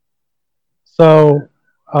 So,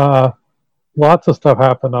 lots of stuff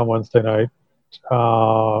happened on Wednesday night.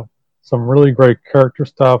 Some really great character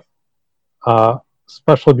stuff,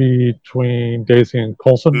 especially between Daisy and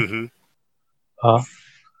Coulson. Mm-hmm.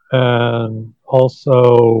 And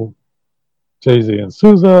also Daisy and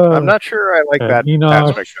Sousa. I'm not sure I like that Enoch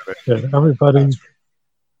aspect of it. And everybody.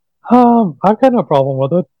 I've got no problem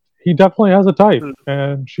with it. He definitely has a type,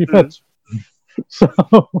 and she fits. So,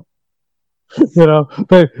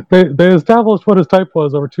 they established what his type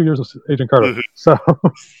was over 2 years of Agent Carter. Mm-hmm. So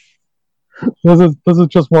this is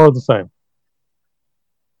just more of the same.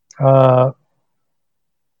 So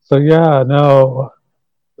yeah, no,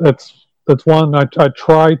 it's one I actually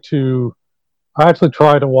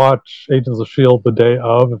try to watch Agents of S.H.I.E.L.D. the day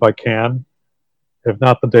of if I can, if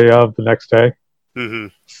not the day of, the next day. Mm-hmm.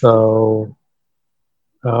 So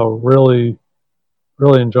really,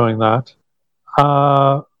 really enjoying that.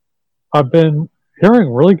 I've been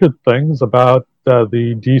hearing really good things about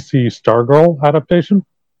the DC Stargirl adaptation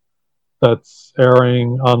that's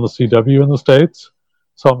airing on the CW in the States.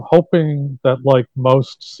 So I'm hoping that, like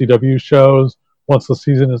most CW shows, once the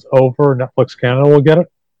season is over, Netflix Canada will get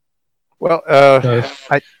it. Well,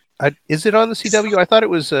 is it on the CW? I thought it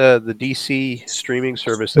was the DC streaming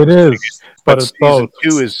service. It is, but it's season both.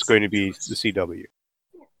 2 is going to be the CW.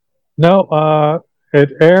 No,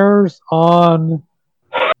 it airs on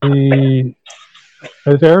DC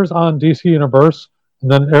Universe,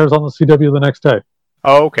 and then it airs on the CW the next day.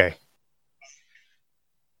 Oh, okay.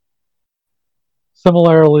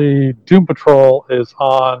 Similarly, Doom Patrol is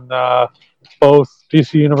on both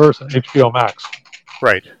DC Universe and HBO Max.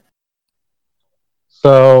 Right.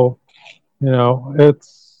 So,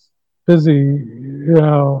 it's busy,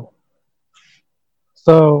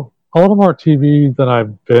 So, a little more TV than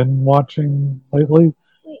I've been watching lately.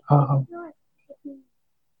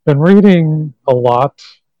 Been reading a lot.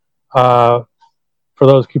 For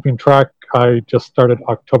those keeping track, I just started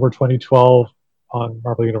October 2012 on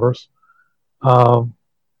Marvel Universe.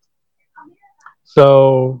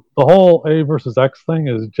 So the whole A versus X thing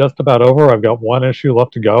is just about over. I've got one issue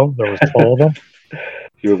left to go. There was 12 of them.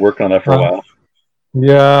 You were working on that for a while.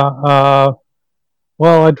 Yeah.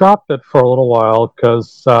 Well, I dropped it for a little while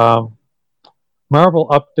because Marvel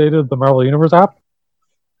updated the Marvel Universe app,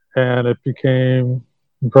 and it became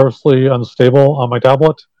grossly unstable on my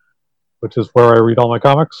tablet, which is where I read all my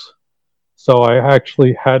comics. So I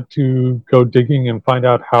actually had to go digging and find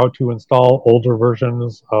out how to install older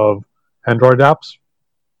versions of Android apps.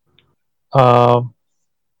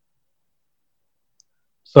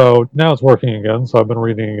 So now it's working again, so I've been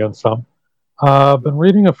reading again some. I've been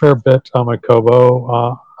reading a fair bit on my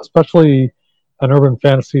Kobo, especially an urban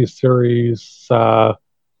fantasy series,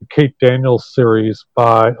 Kate Daniels series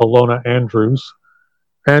by Ilona Andrews.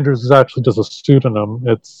 Andrews is actually just a pseudonym.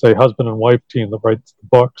 It's a husband and wife team that writes the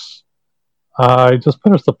books. I just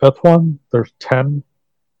finished the 5th one. There's 10.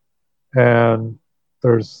 And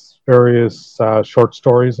there's various short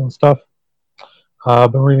stories and stuff.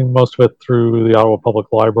 I've been reading most of it through the Ottawa Public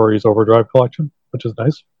Library's Overdrive collection, which is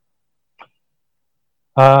nice.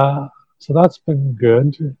 So that's been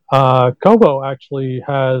good. Kobo actually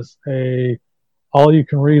has a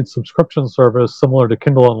all-you-can-read subscription service similar to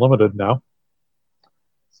Kindle Unlimited now.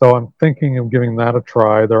 So I'm thinking of giving that a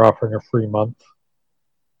try. They're offering a free month.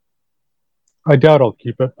 I doubt I'll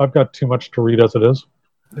keep it. I've got too much to read as it is.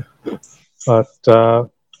 But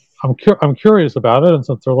I'm curious about it, and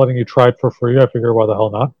since they're letting you try it for free, I figure why the hell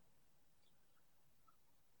not.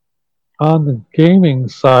 On the gaming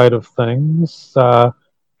side of things,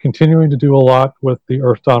 continuing to do a lot with the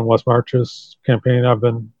Earth Dawn West Marches campaign I've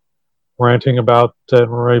been ranting about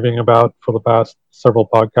and raving about for the past several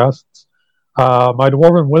podcasts. My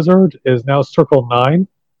Dwarven Wizard is now Circle 9.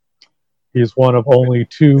 He's one of only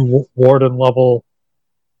 2 Warden level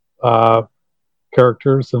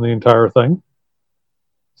characters in the entire thing.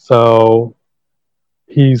 So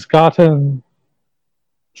he's gotten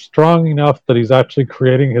strong enough that he's actually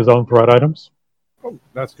creating his own threat items. Oh,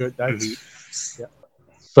 that's good. Yeah.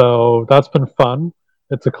 So that's been fun.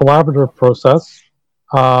 It's a collaborative process.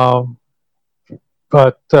 But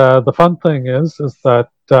the fun thing is that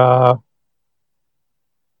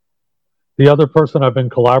the other person I've been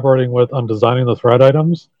collaborating with on designing the thread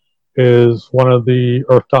items is one of the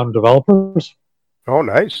Earth Dawn developers. Oh,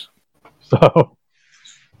 nice. So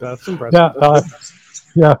that's impressive.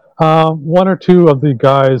 Yeah, one or two of the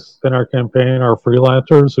guys in our campaign are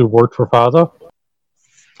freelancers who worked for FASA.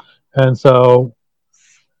 And so,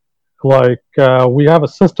 we have a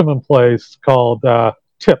system in place called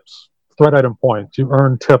tips, thread item points. You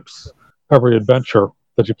earn tips every adventure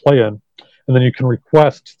that you play in, and then you can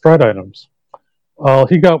request thread items. Well,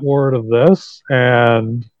 he got word of this,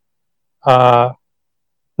 and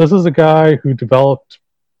this is a guy who developed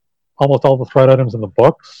almost all the thread items in the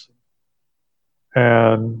books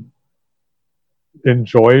and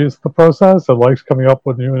enjoys the process and likes coming up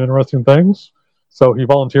with new and interesting things. So he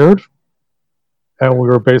volunteered, and we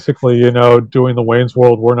were basically, doing the Wayne's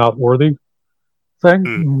World "we're not worthy" thing.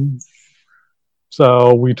 Mm.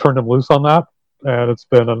 So we turned him loose on that, and it's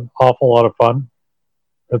been an awful lot of fun.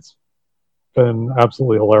 It's been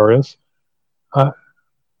absolutely hilarious.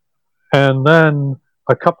 And then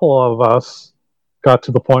a couple of us got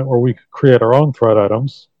to the point where we could create our own thread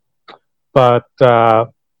items, but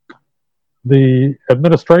the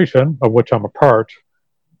administration, of which I'm a part,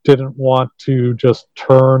 didn't want to just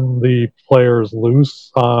turn the players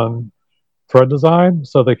loose on thread design,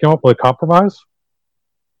 so they came up with a compromise.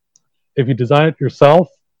 If you design it yourself,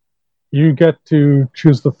 you get to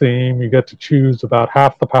choose the theme, you get to choose about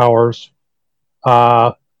half the powers.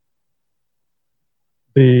 The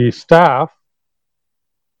staff,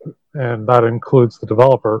 and that includes the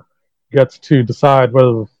developer, gets to decide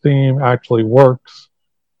whether the theme actually works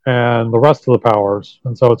and the rest of the powers.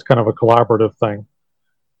 And so it's kind of a collaborative thing.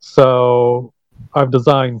 So I've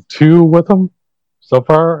designed 2 with them so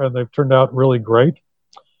far, and they've turned out really great.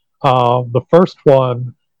 The first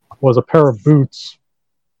one was a pair of boots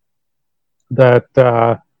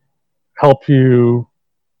that help you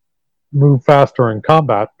move faster in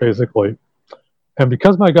combat, basically. And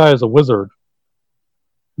because my guy is a wizard,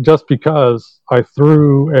 just because I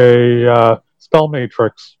threw a spell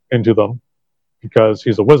matrix into them, because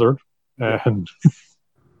he's a wizard, and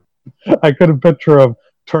I couldn't picture him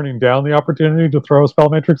turning down the opportunity to throw a spell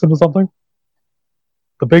matrix into something.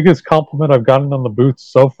 The biggest compliment I've gotten on the boots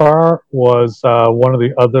so far was one of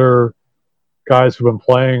the other guys who've been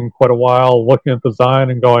playing quite a while, looking at the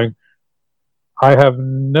design and going, I have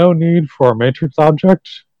no need for a matrix object,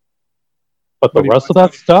 but the rest of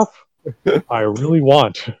that stuff, I really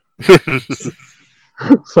want.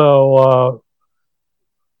 So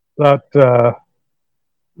that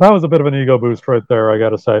was a bit of an ego boost right there, I got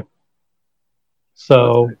to say.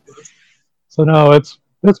 So no, it's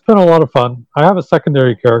been a lot of fun. I have a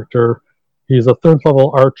secondary character. He's a 3rd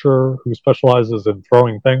level archer who specializes in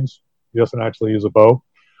throwing things. He doesn't actually use a bow.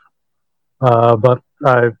 But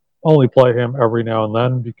I only play him every now and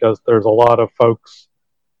then because there's a lot of folks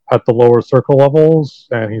at the lower circle levels,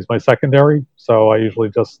 and he's my secondary, so I usually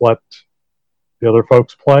just let the other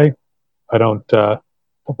folks play. I don't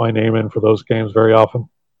put my name in for those games very often.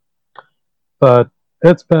 But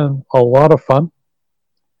it's been a lot of fun.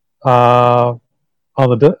 On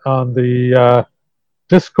the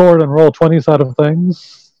Discord and Roll20 side of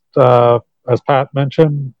things, as Pat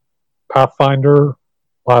mentioned, Pathfinder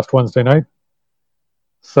last Wednesday night.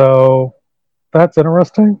 So that's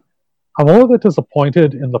interesting. I'm a little bit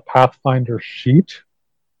disappointed in the Pathfinder sheet,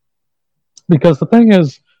 because the thing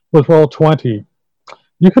is, with Roll20,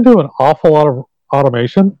 you can do an awful lot of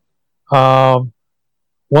automation.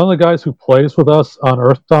 One of the guys who plays with us on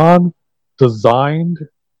Earth Dawn designed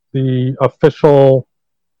the official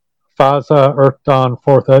FASA Earth Dawn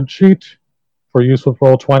 4th Ed sheet for use with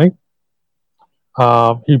Roll20.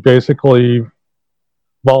 He basically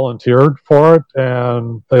volunteered for it,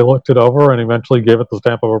 and they looked it over and eventually gave it the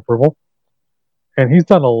stamp of approval. And he's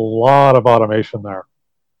done a lot of automation there.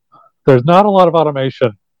 There's not a lot of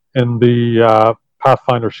automation in the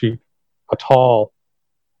Pathfinder sheet at all.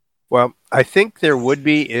 Well, I think there would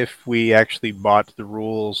be if we actually bought the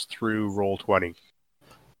rules through Roll20.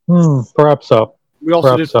 Perhaps so. We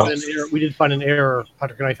also Perhaps did find an error. We did find an error.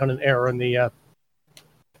 Patrick and I found an error in the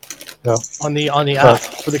on the app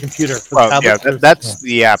for the computer. For the Well, yeah, tablet. that's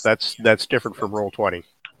the app. That's different from Roll20.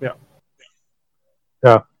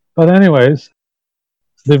 Yeah. But anyways,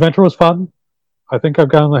 the adventure was fun. I think I've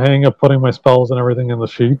gotten the hang of putting my spells and everything in the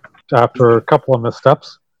sheet after a couple of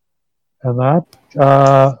missteps. And that,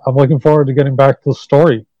 I'm looking forward to getting back to the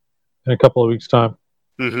story in a couple of weeks' time.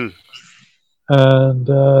 Mm-hmm.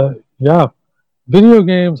 And, yeah, video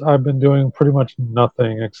games, I've been doing pretty much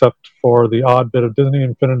nothing except for the odd bit of Disney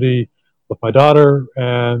Infinity with my daughter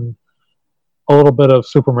and a little bit of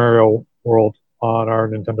Super Mario World on our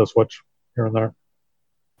Nintendo Switch here and there.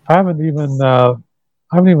 I haven't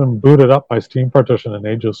even booted up my Steam partition in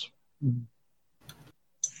ages.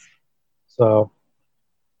 So,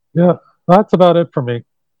 yeah, that's about it for me.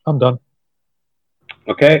 I'm done.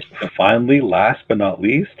 Okay, so finally, last but not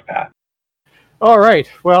least, Pat. All right.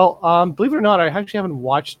 Well, believe it or not, I actually haven't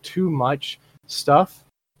watched too much stuff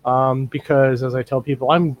because, as I tell people,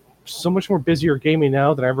 I'm so much more busier gaming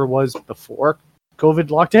now than I ever was before COVID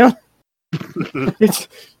lockdown.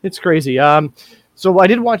 it's crazy. So I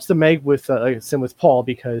did watch the Meg with Paul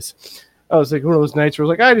because I was like one of those nights where I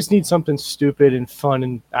was like, I just need something stupid and fun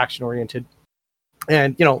and action oriented.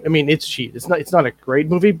 And I mean, it's cheese. It's not a great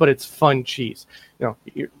movie, but it's fun cheese. You're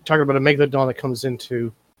talking about a megalodon that comes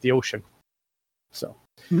into the ocean. So,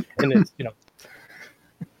 and it's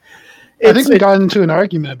I think we got into an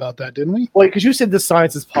argument about that, didn't we? Well, because you said the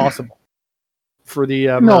science is possible for the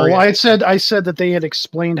no, Maria. I said that they had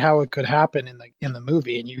explained how it could happen in the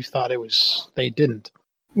movie, and you thought they didn't.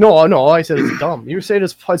 No, I said it's dumb. You said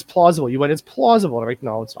it's plausible. You went, it's plausible. I'm like,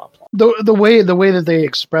 no, it's not plausible. The way that they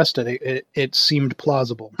expressed it seemed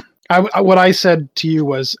plausible. What I said to you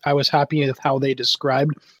was I was happy with how they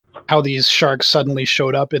described how these sharks suddenly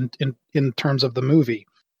showed up in terms of the movie,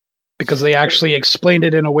 because they actually explained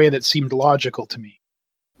it in a way that seemed logical to me.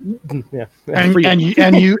 Yeah, and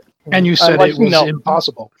you said it was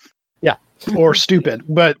impossible. Yeah, or stupid,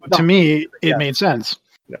 but to me it made sense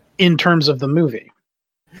in terms of the movie.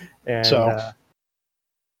 And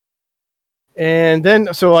and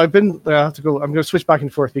then so I've been I have to go. I'm going to switch back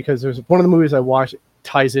and forth because there's one of the movies I watched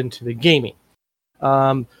ties into the gaming.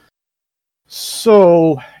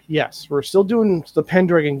 So yes, we're still doing the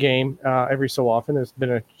Pendragon game every so often. There's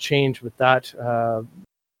been a change with that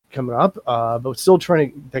coming up, but we're still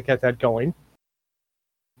trying to get that going,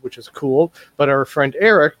 which is cool. But our friend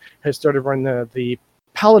Eric has started running the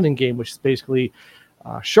Paladin game, which is basically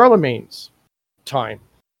Charlemagne's time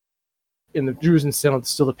in the Druids and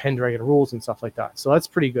still the Pendragon rules and stuff like that. So that's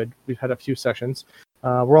pretty good. We've had a few sessions.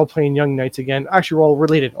 We're all playing Young Knights again. Actually, we're all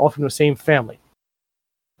related, all from the same family.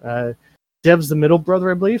 Dev's the middle brother,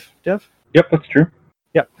 I believe. Dev? Yep, that's true.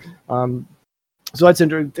 Yep. So that's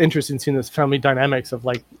interesting seeing this family dynamics of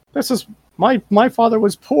like, this is my father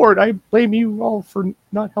was poor, and I blame you all for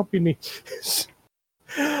not helping me. So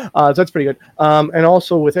that's pretty good. And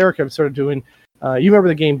also with Eric, I've started doing. You remember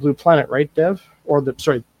the game Blue Planet, right, Dev?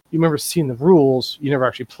 You remember seeing the rules. You never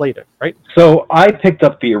actually played it, right? So I picked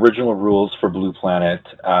up the original rules for Blue Planet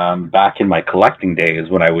back in my collecting days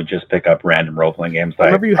when I would just pick up random role-playing games. I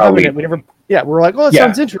remember you having it. We never. Yeah, we're like, oh, that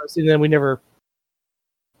sounds interesting. And then we never.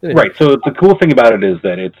 Right. So the cool thing about it is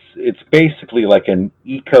that it's basically like an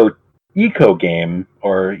eco game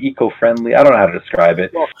or eco-friendly. I don't know how to describe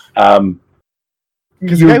it.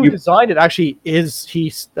 Because the guy who designed it actually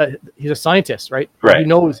he's a scientist, right? Right. He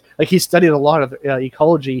knows, like, he studied a lot of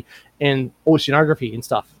ecology and oceanography and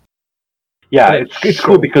stuff. Yeah, it's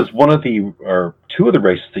cool because two of the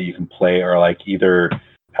races that you can play are like either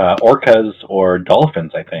orcas or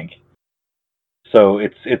dolphins, I think. So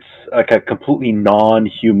it's like a completely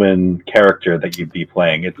non-human character that you'd be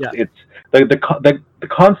playing. It's the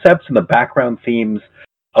concepts and the background themes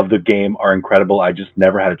of the game are incredible. I just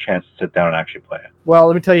never had a chance to sit down and actually play it. Well,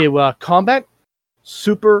 let me tell you, combat,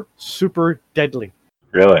 super, super deadly.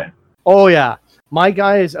 Really? Oh, yeah. My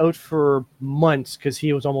guy is out for months because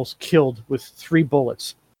he was almost killed with 3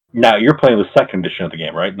 bullets. Now, you're playing the second edition of the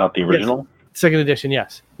game, right? Not the original? Yes. Second edition,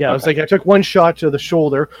 yes. Yeah, okay. It was like I took 1 shot to the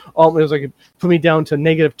shoulder. It was like it put me down to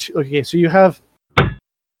 -2. Okay, so you have...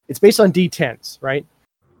 It's based on D10s, right?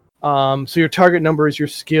 So your target number is your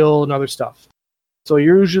skill and other stuff. So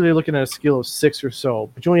you're usually looking at a skill of 6 or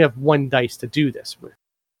so, but you only have 1 dice to do this with.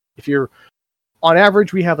 If you're, on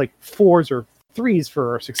average, we have like 4s or 3s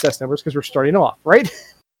for our success numbers because we're starting off, right?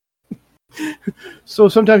 So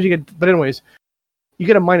sometimes you get, but anyways, you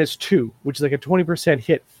get a -2, which is like a 20%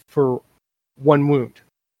 hit for 1 wound.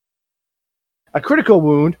 A critical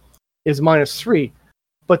wound is -3,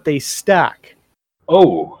 but they stack.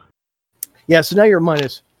 Oh. Yeah, so now you're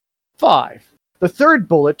 -5. The third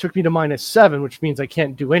bullet took me to -7, which means I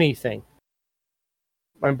can't do anything.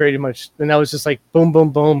 I'm pretty much, and that was just like boom, boom,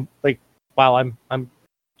 boom. Like, wow, I'm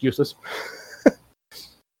useless.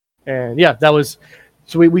 And yeah, that was.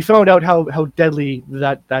 So we found out how deadly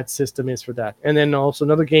that system is for that. And then also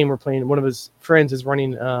another game we're playing. One of his friends is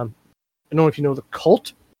running. I don't know if you know the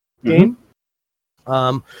Cult game,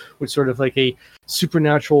 which is sort of like a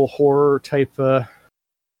supernatural horror type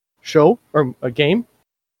show or a game.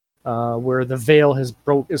 Where the veil is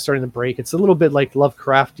starting to break. It's a little bit like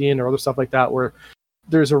Lovecraftian or other stuff like that, where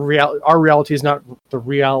there's our reality is not the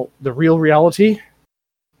real reality,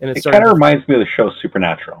 and it kind of reminds me of the show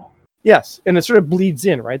Supernatural. Yes, and it sort of bleeds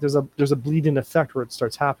in, right? There's a bleed-in effect where it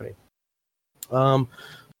starts happening.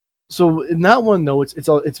 So in that one though,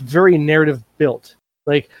 it's very narrative built.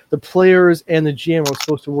 Like the players and the GM are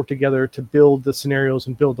supposed to work together to build the scenarios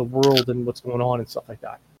and build the world and what's going on and stuff like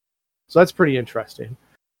that. So that's pretty interesting.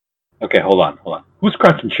 Okay, hold on. Who's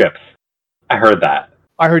crunching chips? I heard that.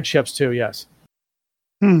 I heard chips too, yes.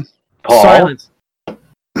 Paul? Silence.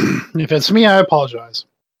 If it's me, I apologize.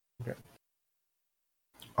 Okay.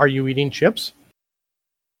 Are you eating chips?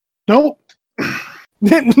 Nope.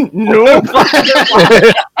 No. No.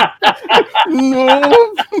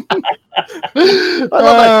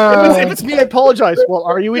 If it's me, I apologize. Well,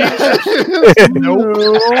 are you eating chips?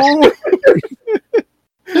 No.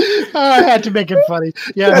 I had to make it funny.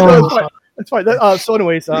 Yeah, that's fine. So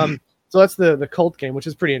anyways, so that's the Cult game, which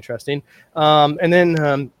is pretty interesting. And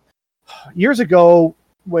then years ago,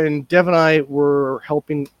 when Dev and I were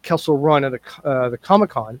helping Kessel run at the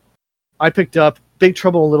Comic-Con, I picked up Big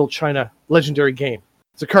Trouble in Little China Legendary Game.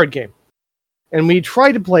 It's a card game. And we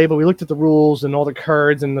tried to play, but we looked at the rules and all the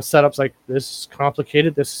cards and the setups like, this is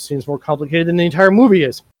complicated. This seems more complicated than the entire movie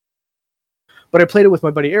is. But I played it with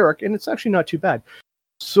my buddy Eric, and it's actually not too bad.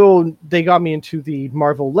 So they got me into the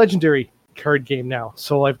Marvel Legendary card game now.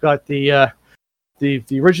 So I've got the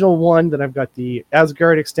original one, then I've got the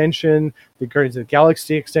Asgard extension, the Guardians of the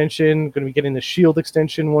Galaxy extension, going to be getting the Shield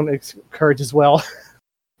extension cards as well.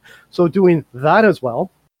 So doing that as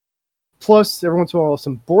well. Plus, every once in a while,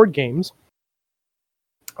 some board games.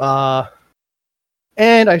 And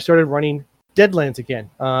I started running Deadlands again,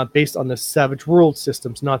 based on the Savage World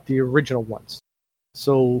systems, not the original ones.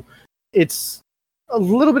 So it's a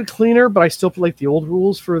little bit cleaner, but I still like the old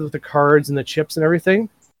rules for the cards and the chips and everything.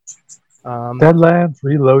 Deadlands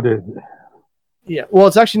Reloaded. Yeah, well,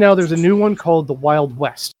 it's actually now there's a new one called the Wild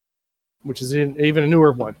West, which is even a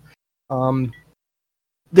newer one.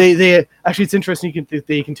 They actually, it's interesting.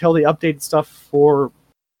 They can tell they updated stuff for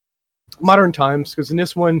modern times, because in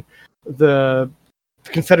this one, the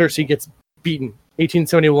Confederacy gets beaten.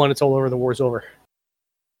 1871, it's all over. The war's over.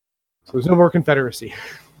 So there's no more Confederacy.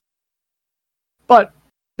 But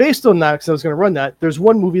based on that, because I was going to run that, there's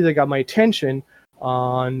one movie that got my attention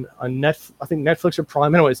on I think Netflix or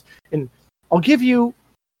Prime. Anyways, and I'll give you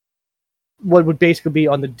what would basically be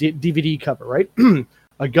on the DVD cover, right?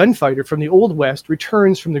 A gunfighter from the Old West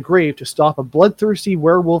returns from the grave to stop a bloodthirsty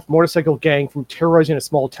werewolf motorcycle gang from terrorizing a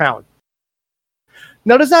small town.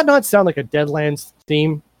 Now, does that not sound like a Deadlands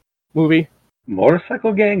theme movie?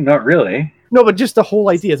 Motorcycle gang? Not really. No, but just the whole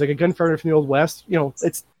idea is like a gunfighter from the Old West. You know,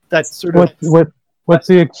 it's that sort of... With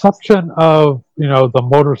the exception of, the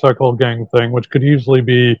motorcycle gang thing, which could easily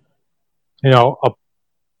be, a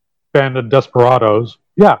band of desperados.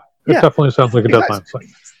 Yeah, it definitely sounds like a Deadlands thing.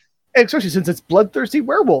 Especially since it's bloodthirsty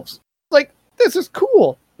werewolves. Like, this is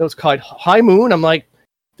cool. It was called High Moon. I'm like,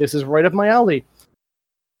 this is right up my alley.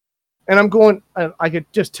 And I'm going, I could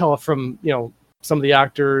just tell from, some of the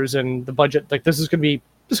actors and the budget, like this is gonna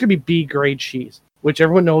be B grade cheese, which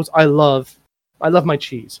everyone knows I love. I love my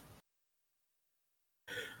cheese.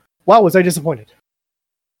 Wow, was I disappointed?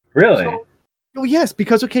 Really? Oh yes,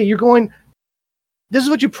 because you're going. This is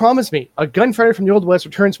what you promised me. A gunfighter from the Old West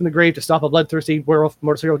returns from the grave to stop a bloodthirsty werewolf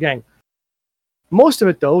motorcycle gang. Most of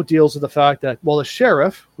it, though, deals with the fact that, the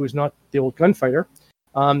sheriff, who's not the old gunfighter,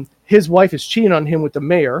 his wife is cheating on him with the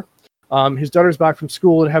mayor. His daughter's back from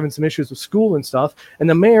school and having some issues with school and stuff. And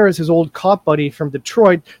the mayor is his old cop buddy from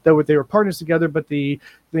Detroit. They were partners together, but the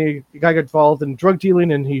guy got involved in drug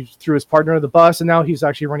dealing and he threw his partner on the bus. And now he's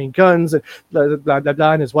actually running guns and blah, blah, blah,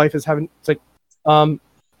 blah. And his wife is having... It's like,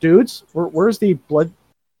 dudes, where's the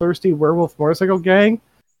bloodthirsty werewolf motorcycle gang?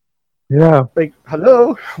 Yeah. Like,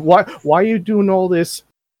 hello? Why are you doing all this,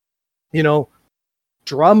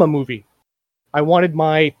 drama movie? I wanted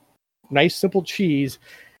my nice, simple cheese,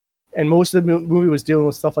 and most of the movie was dealing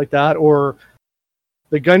with stuff like that, or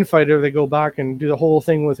the gunfighter, they go back and do the whole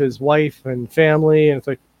thing with his wife and family, and it's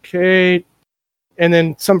like, okay. And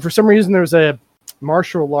then for some reason, there's a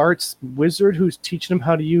martial arts wizard who's teaching him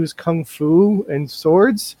how to use kung fu and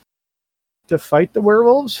swords to fight the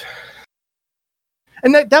werewolves.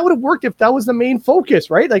 And that would have worked if that was the main focus,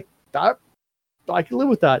 right? Like, that, I could live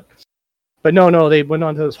with that. But no, they went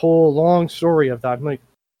on to this whole long story of that. I'm like,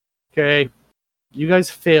 okay, you guys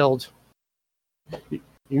failed.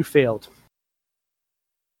 You failed.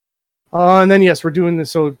 And then, yes, we're doing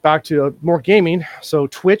this. So back to more gaming. So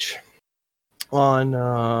Twitch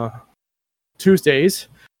on Tuesdays.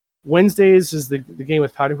 Wednesdays is the game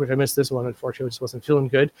with Patrick, which I missed this one, unfortunately. I just wasn't feeling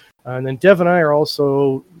good. And then Dev and I are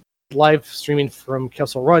also live streaming from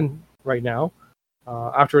Kessel Run right now.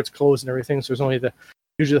 After it's closed and everything. So there's only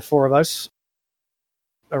usually the four of us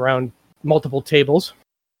around multiple tables.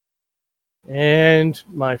 And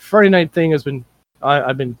my Friday night thing has been,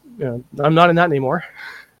 I've been, I'm not in that anymore.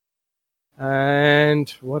 And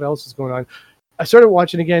what else is going on? I started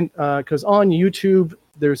watching again because on YouTube,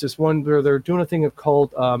 there's this one where they're doing a thing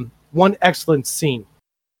called One Excellent Scene.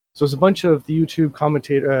 So there's a bunch of the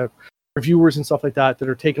YouTube reviewers and stuff like that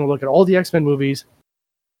are taking a look at all the X-Men movies,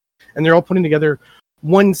 and they're all putting together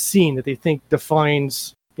one scene that they think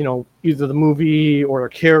defines, either the movie or a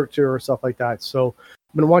character or stuff like that. So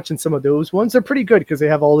I've been watching some of those ones. They're pretty good because they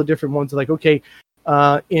have all the different ones. Like, okay,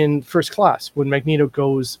 in First Class, when Magneto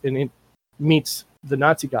goes and meets the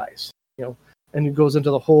Nazi guys, and it goes into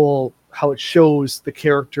the whole how it shows the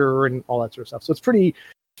character and all that sort of stuff. So it's pretty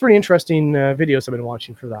interesting videos I've been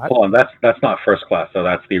watching for that. Hold on, that's not First Class, so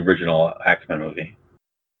that's the original X-Men movie.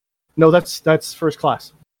 No, that's First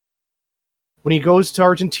Class. When he goes to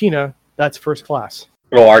Argentina, that's First Class.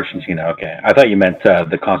 Oh, Argentina. Okay, I thought you meant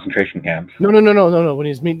the concentration camps. No.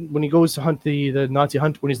 When he goes to hunt the Nazi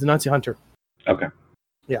hunt, when he's the Nazi hunter. Okay.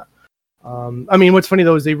 Yeah. What's funny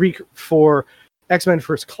though is for X-Men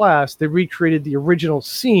First Class, they recreated the original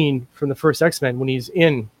scene from the first X-Men when he's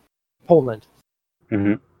in Poland.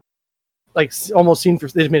 Mm-hmm. Like almost scene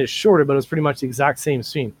they made it shorter, but it was pretty much the exact same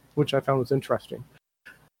scene, which I found was interesting.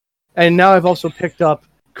 And now I've also picked up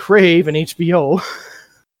Crave and HBO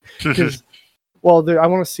because, I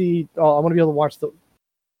want to see. I want to be able to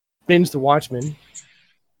binge the Watchmen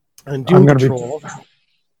and Doom Patrol.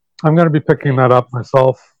 I'm going to be picking that up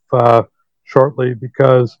myself shortly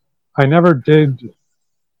because I never did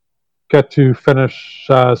get to finish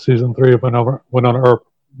season 3 of Winona Earp.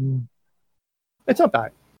 It's not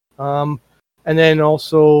bad. And then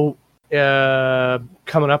also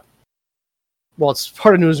coming up, well, it's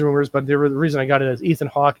part of news and rumors, but the reason I got it is Ethan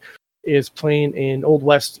Hawke is playing an Old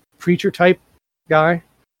West preacher type guy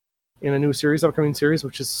in a new upcoming series,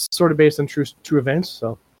 which is sort of based on true events.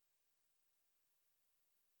 So,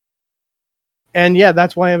 and yeah,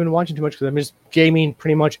 that's why I haven't been watching too much because I'm just gaming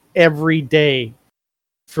pretty much every day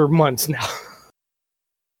for months now,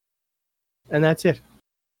 and that's it.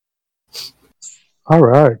 All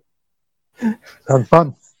right, have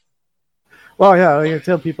fun. Well, yeah, I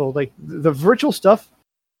tell people like the virtual stuff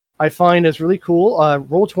I find is really cool.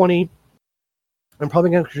 Roll20, I'm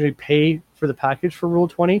probably going to actually pay for the package for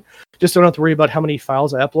Roll20. Just don't have to worry about how many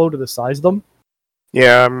files I upload or the size of them.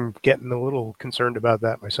 Yeah, I'm getting a little concerned about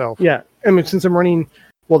that myself. Yeah, since I'm running,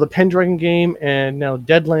 the Pendragon game and now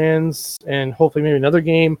Deadlands and hopefully maybe another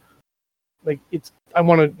game, I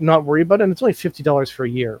want to not worry about it. And it's only $50 for a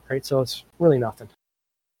year, right? So it's really nothing.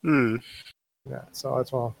 Yeah, so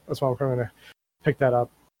that's why I'm going to pick that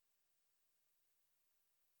up.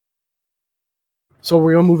 So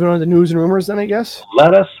we're moving on to news and rumors then, I guess?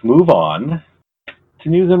 Let us move on to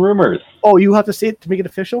news and rumors. Oh, you have to say it to make it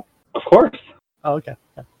official? Of course. Oh, okay.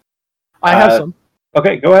 Yeah. I have some.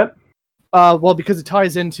 Okay, go ahead. Because it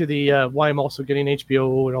ties into the why I'm also getting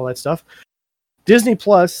HBO and all that stuff. Disney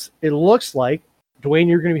Plus, it looks like, Dwayne,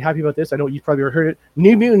 you're going to be happy about this. I know you've probably heard it.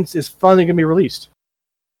 New Mutants is finally going to be released.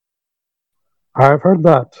 I've heard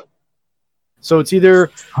that. So it's either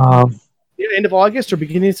end of August or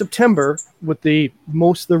beginning of September, with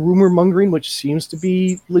most of the rumor mongering, which seems to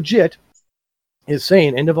be legit, is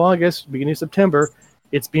saying end of August, beginning of September,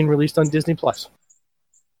 it's being released on Disney Plus.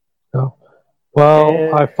 Yeah.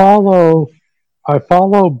 Well, I follow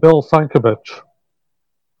Bill Sienkiewicz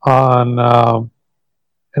on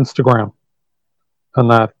Instagram and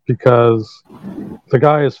that because the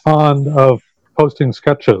guy is fond of posting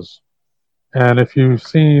sketches. And if you've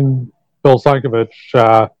seen Bill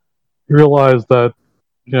Sienkiewicz, you realize that,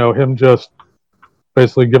 him just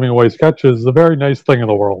basically giving away sketches is a very nice thing in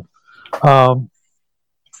the world. And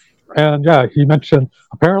yeah, he mentioned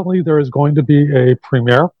apparently there is going to be a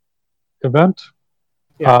premiere event.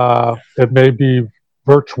 Yeah. It may be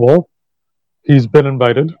virtual. He's been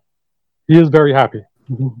invited. He is very happy.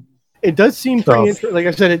 It does seem pretty interesting. Like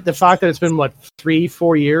I said, the fact that it's been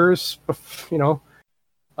 3-4 years,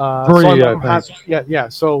 Three, I'm I think. yeah.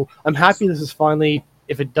 So I'm happy this is finally,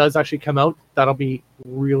 if it does actually come out, that'll be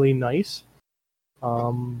really nice.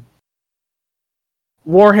 Warhammer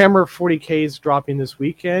 40K is dropping this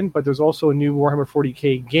weekend, but there's also a new Warhammer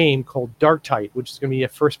 40K game called Darktide, which is going to be a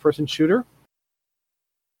first-person shooter.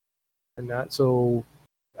 And that, so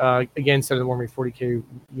again, set in the Warhammer 40K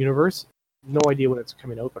universe. No idea when it's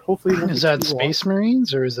coming out, but hopefully it won't Is be that too Space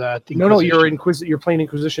Marines or is that long. No, you're You're playing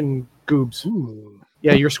Inquisition goobs. Ooh.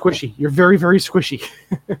 Yeah, you're squishy. You're very, very squishy.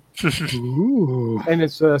 Ooh. And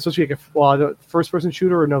it's supposed to be like a first-person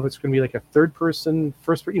shooter, or no, if it's going to be like a third-person,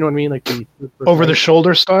 you know what I mean? Like the Over the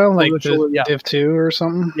shoulder style, like the shoulder, yeah. Div 2 or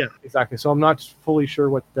something? Yeah, exactly. So I'm not fully sure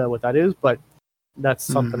what that is, but that's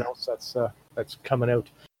something else that's coming out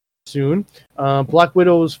soon. Black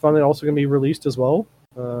Widow is finally also going to be released as well.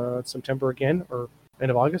 September again, or end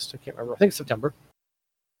of August. I can't remember. I think it's September.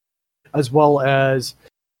 As well as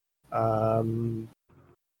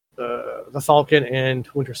the Falcon and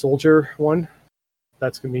Winter Soldier one.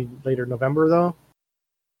 That's going to be later November,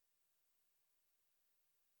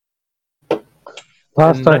 though.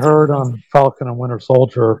 Last I heard on Falcon and Winter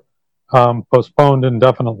Soldier, postponed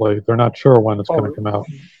indefinitely. They're not sure when it's going to come out.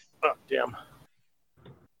 Oh, damn.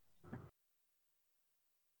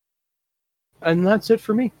 And that's it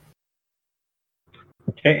for me.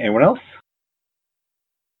 Okay, anyone else?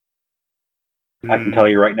 I can tell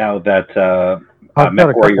you right now that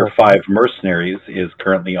MechWarrior 5 Mercenaries is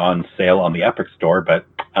currently on sale on the Epic Store, but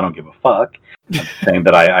I don't give a fuck. I'm saying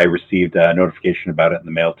that I received a notification about it in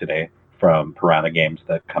the mail today from Piranha Games,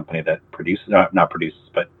 the company that publishes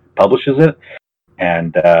it,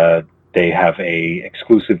 and they have a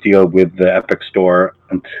exclusive deal with the Epic Store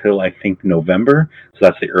until I think November. So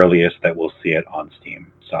that's the earliest that we'll see it on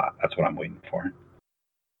Steam. So that's what I'm waiting for.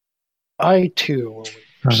 I too will wait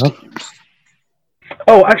for Steam.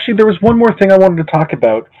 Oh, actually, there was one more thing I wanted to talk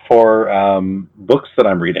about for books that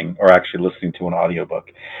I'm reading, or actually listening to an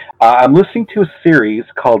audiobook. I'm listening to a series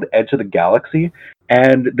called Edge of the Galaxy,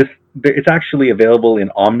 and it's actually available in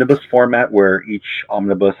omnibus format, where each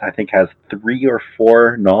omnibus, I think, has 3 or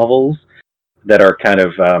 4 novels that are kind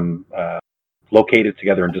of located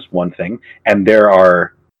together in just one thing. And there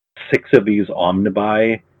are 6 of these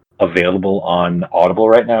omnibi available on Audible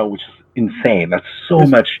right now, which is insane. That's so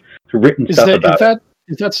much written stuff about it.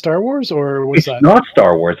 Is that Star Wars, or was that? It's not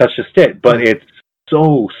Star Wars, that's just it, but it's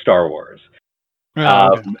so Star Wars.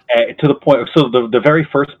 To the point, so the very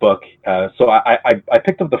first book, so I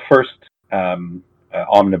picked up the first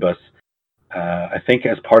omnibus, I think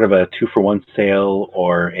as part of a 2-for-1 sale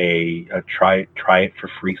or a try it for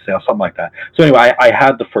free sale, something like that. So anyway, I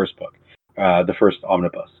had the first book, the first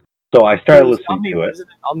omnibus. So I started listening to it. Is it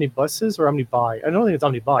omnibuses or omnibuy? I don't think it's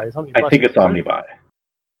omnibuy. It's omnibuses. I think it's omnibuy.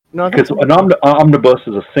 No, because an omnibus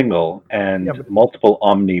is a single, and multiple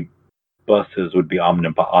omnibuses would be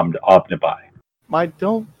omnibuy. I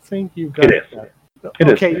don't think you got it. That. It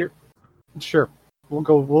okay, is. Sure.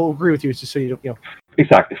 We'll agree with you, just so you don't,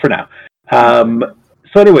 Exactly, for now.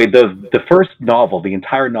 So anyway, the first novel, the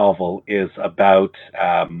entire novel, is about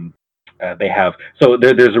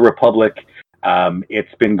there's a republic.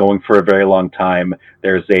 It's been going for a very long time.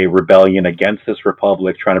 There's a rebellion against this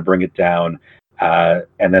republic, trying to bring it down.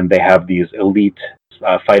 And then they have these elite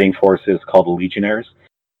fighting forces called the Legionnaires.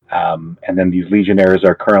 And then these Legionnaires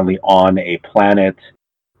are currently on a planet,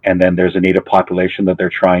 and then there's a native population that they're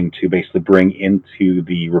trying to basically bring into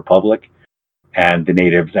the Republic, and the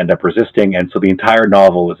natives end up resisting. And so the entire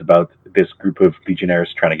novel is about this group of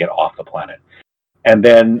Legionnaires trying to get off the planet. And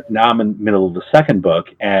then now I'm in the middle of the second book,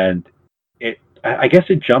 and I guess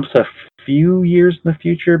it jumps a few years in the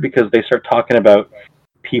future, because they start talking about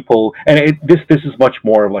people, and this is much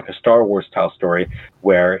more of like a Star Wars style story,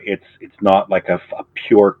 where it's not like a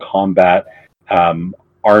pure combat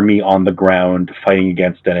army on the ground fighting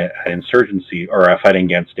against an insurgency, or fighting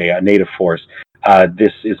against a native force.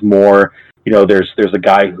 This is more, there's a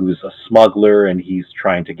guy who's a smuggler and he's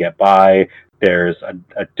trying to get by. There's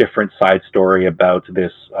a different side story about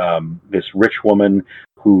this rich woman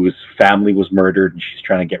whose family was murdered and she's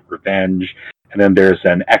trying to get revenge. And then there's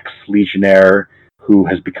an ex-legionnaire who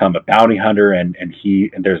has become a bounty hunter, and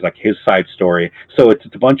there's like his side story. So it's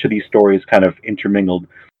a bunch of these stories kind of intermingled,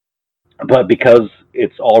 but because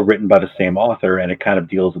it's all written by the same author and it kind of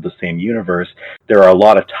deals with the same universe, there are a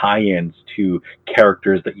lot of tie-ins to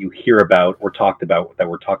characters that you hear about or that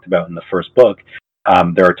were talked about in the first book.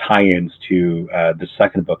 There are tie-ins to the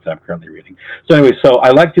second book that I'm currently reading. So anyway, so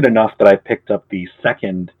I liked it enough that I picked up the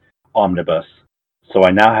second omnibus. So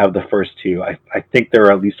I now have the first 2. I think there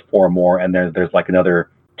are at least 4 more, and there's like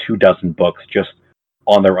another 24 books just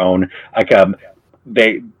on their own. Like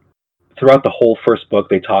throughout the whole first book,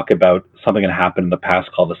 they talk about something that happened in the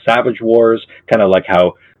past called the Savage Wars, kind of like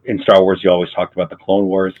how in Star Wars you always talked about the Clone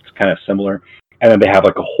Wars. It's kind of similar. And then they have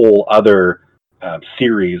like a whole other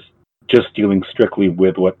series just dealing strictly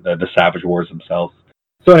with what the Savage Wars themselves.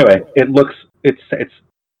 So anyway, it's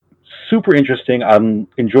super interesting. I'm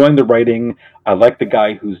enjoying the writing. I like the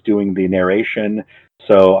guy who's doing the narration,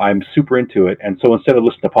 so I'm super into it. And so instead of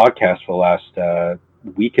listening to podcasts for the last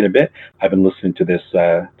week and a bit, I've been listening to this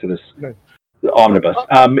omnibus.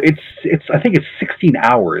 It's I think it's 16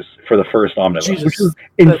 hours for the first omnibus, Jesus. which is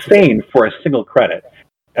insane for a single credit.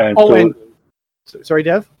 And sorry,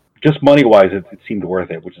 Dev? Just money-wise, it seemed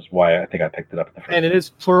worth it, which is why I think I picked it up in the first. And it is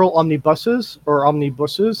plural omnibuses or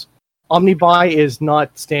omnibuses. Omnibuy is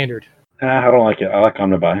not standard. I don't like it. I like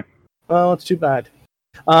Omnibuy. Oh, it's too bad.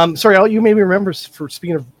 Sorry, you maybe remember, for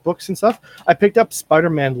speaking of books and stuff, I picked up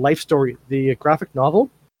Spider-Man Life Story, the graphic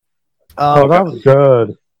novel. That was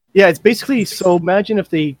good. Yeah, it's basically, so imagine if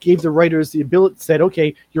they gave the writers the ability, said,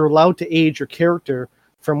 okay, you're allowed to age your character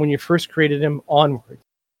from when you first created him onward.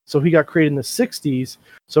 So he got created in the 60s,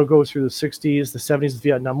 so it goes through the 60s, the 70s, the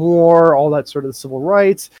Vietnam War, all that sort of the civil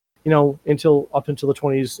rights, until the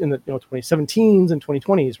 20s, in the 2017s and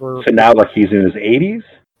 2020s. Where so now, like, he's in his 80s?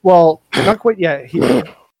 Well, not quite yet.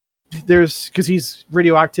 Because he's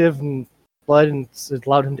radioactive and blood, and it's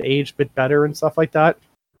allowed him to age a bit better and stuff like that.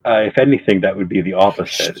 If anything, that would be the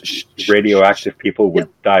opposite. Radioactive people would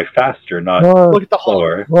die faster, not Look at the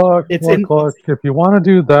slower. Look, if you want to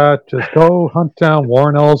do that, just go hunt down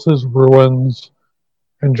Warren Ellis's ruins.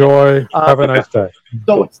 Enjoy. Have a nice day.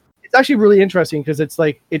 So it's actually really interesting because it's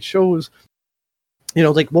like, it shows,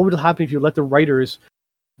 like what would happen if you let the writers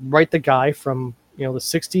write the guy from, the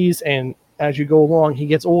 60s, and as you go along, he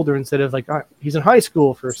gets older instead of like, he's in high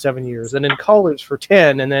school for 7 years and in college for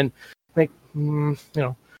 10, and then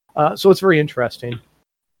so it's very interesting.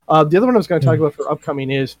 The other one I was going to talk about for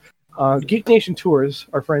upcoming is Geek Nation Tours,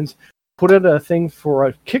 our friends, put out a thing for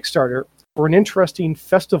a Kickstarter for an interesting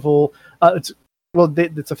festival. It's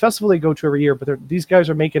a festival they go to every year, but these guys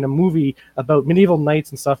are making a movie about medieval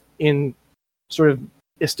knights and stuff in sort of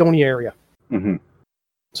Estonia area. Mm-hmm.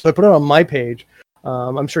 So I put it on my page.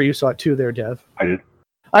 I'm sure you saw it too there, Dev. I did.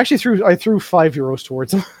 I threw €5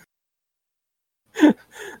 towards them.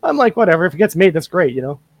 I'm like, whatever. If it gets made, that's great,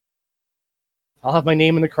 I'll have my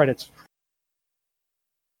name in the credits.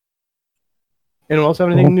 Anyone else have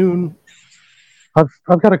anything new?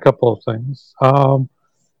 I've got a couple of things. I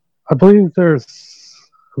believe there's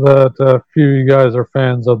that a few of you guys are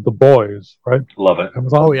fans of The Boys, right? Love it.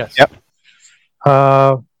 Amazon? Oh, yes. Yep.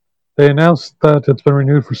 They announced that it's been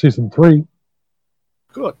renewed for season 3.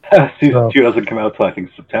 Good. Season 2 doesn't come out till I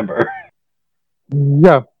think September.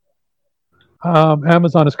 Yeah.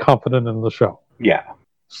 Amazon is confident in the show. Yeah.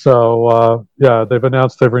 So, they've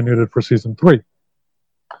announced they've renewed it for season 3.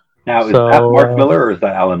 Now, is that Mark Miller or is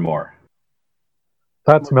that Alan Moore?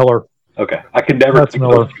 That's Miller. Okay. I can never keep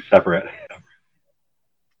those two separate.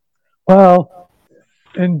 Well,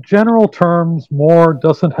 in general terms, Moore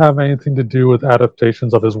doesn't have anything to do with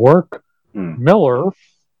adaptations of his work. Miller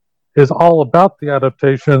is all about the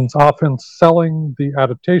adaptations, often selling the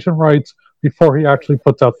adaptation rights before he actually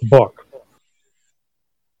puts out the book.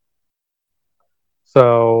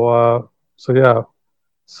 So there's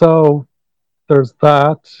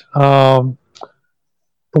that.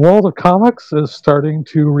 The world of comics is starting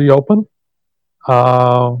to reopen.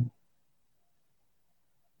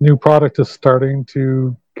 New product is starting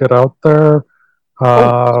to get out there.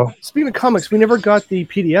 Speaking of comics, we never got the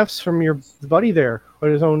PDFs from your buddy there on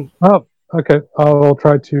his own. Oh, okay. I'll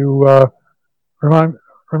try to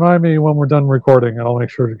remind me when we're done recording, and I'll make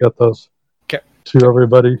sure to get those to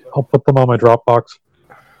everybody. I'll put them on my Dropbox.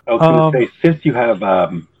 I was going to say, since you have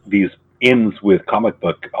these ins with comic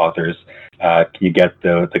book authors, can you get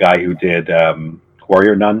the guy who did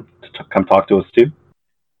Warrior Nun to come talk to us too?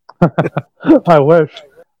 I wish.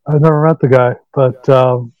 I've never met the guy, but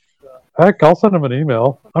heck, I'll send him an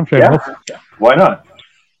email. I'm shameless. Yeah. Why not?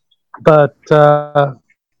 But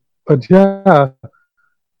yeah,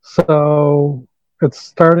 so it's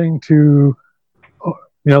starting to,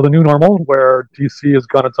 the new normal where DC has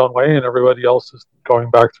gone its own way and everybody else is going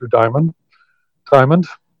back through Diamond. And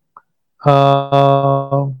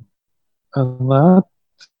that,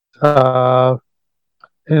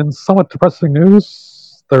 in somewhat depressing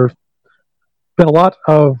news, there's been a lot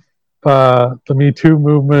of the Me Too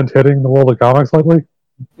movement hitting the world of comics lately.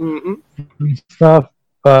 Mm-hmm. Stuff.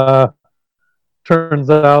 Turns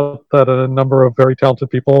out that a number of very talented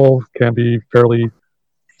people can be fairly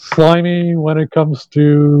slimy when it comes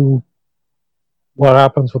to what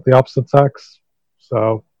happens with the opposite sex.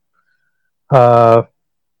 So,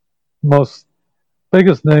 most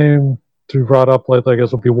biggest name to be brought up lately, I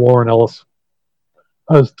guess, would be Warren Ellis.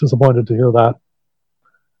 I was disappointed to hear that.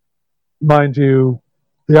 Mind you,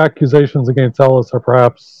 the accusations against Ellis are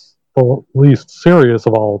perhaps the least serious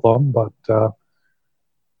of all of them, but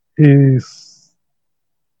he's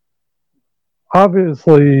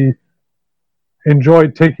obviously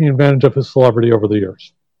enjoyed taking advantage of his celebrity over the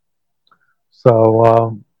years.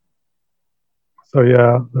 So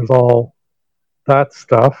yeah, there's all that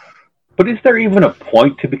stuff. But is there even a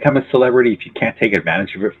point to become a celebrity if you can't take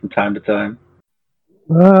advantage of it from time to time?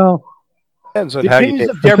 Well, Depends on The how you opinions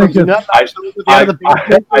take. of Deborah do not match those of the other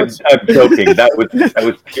I'm joking. That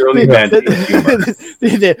was purely meant in humor.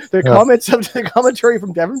 the comments of the commentary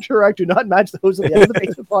from Devon Chirac do not match those of the End of the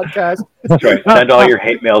Basement podcast. That's right. Send all your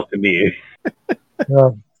hate mail to me.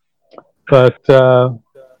 But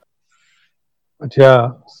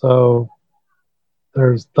yeah, so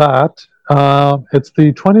there's that. It's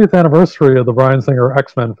the 20th anniversary of the Bryan Singer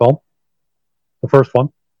X-Men film, the first one.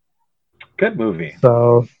 Good movie.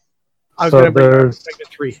 So I was going to bring up Segment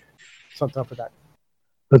 3. Something up with that.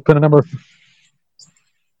 There's been a number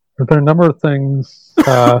of things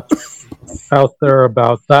out there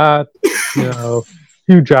about that. You know,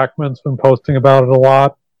 Hugh Jackman's been posting about it a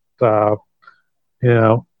lot. You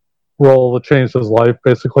know, role that changed his life,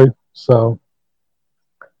 basically. So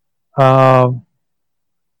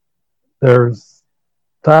there's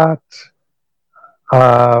that.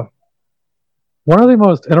 One of the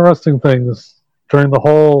most interesting things during the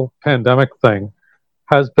whole pandemic thing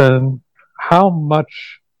has been how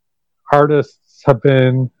much artists have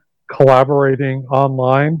been collaborating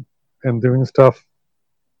online and doing stuff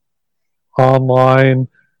online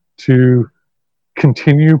to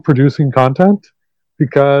continue producing content,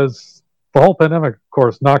 because the whole pandemic, of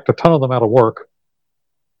course, knocked a ton of them out of work.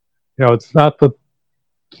 You know, it's not that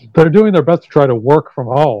they're doing their best to try to work from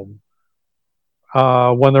home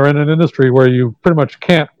when they're in an industry where you pretty much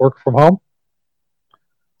can't work from home.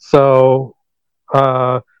 So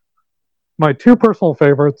my two personal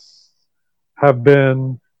favorites have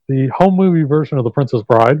been the home movie version of The Princess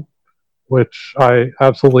Bride, which I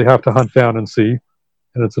absolutely have to hunt down and see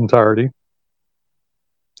in its entirety.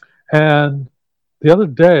 And the other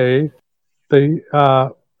day,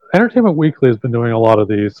 Entertainment Weekly has been doing a lot of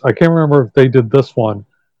these. I can't remember if they did this one,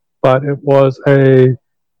 but it was a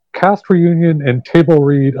cast reunion and table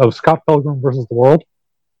read of Scott Pilgrim versus the World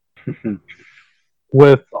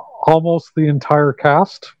with almost the entire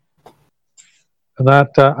cast. And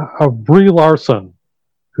that Brie Larson,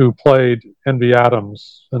 who played Envy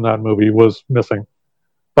Adams in that movie, was missing.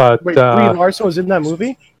 But Wait, Brie Larson was in that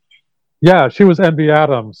movie? Yeah, she was Envy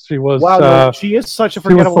Adams. She was. Wow, no, she is such a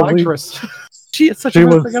forgettable actress. She is such a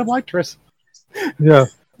forgettable actress. Yeah,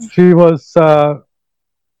 she was the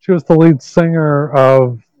lead singer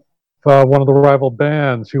of one of the rival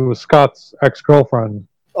bands. She was Scott's ex-girlfriend.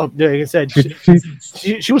 Oh, like I said,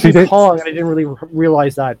 she was in Pong, and I didn't really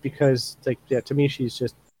realize that because, like, yeah, to me, she's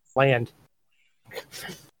just bland.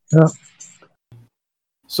 Yeah.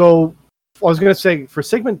 So, I was going to say, for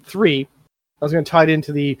segment 3, I was going to tie it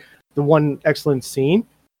into the one excellent scene,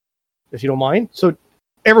 if you don't mind. So,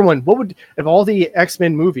 everyone, what would, of all the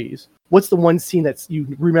X-Men movies, what's the one scene that you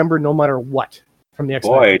remember no matter what from the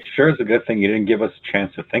X-Men? Boy, it sure is a good thing you didn't give us a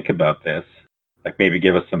chance to think about this. Like, maybe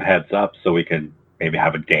give us some heads up so we could maybe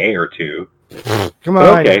have a day or two. Come on.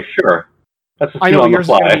 But okay, sure. That's a on the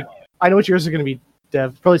fly. I know what yours is going to be,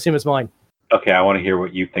 Dev. Probably the same as mine. Okay, I want to hear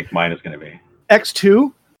what you think mine is going to be.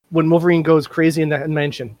 X2, when Wolverine goes crazy in that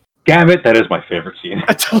mansion. Damn it, that is my favorite scene.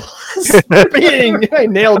 I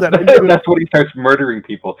nailed it. That's when he starts murdering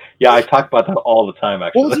people. Yeah, I talk about that all the time,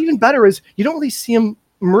 actually. Well, what's even better is you don't really see him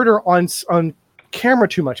murder on camera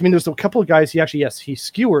too much. I mean, there's a couple of guys he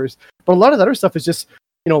skewers, but a lot of the other stuff is just,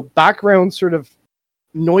 background sort of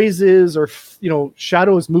noises or,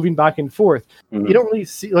 shadows moving back and forth. Mm-hmm. You don't really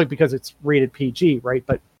see, because it's rated PG, right?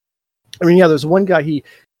 But, I mean, yeah, there's one guy he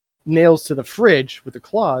nails to the fridge with the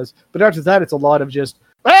claws, but after that, it's a lot of just,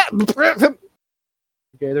 okay,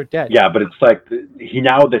 they're dead. Yeah, but it's like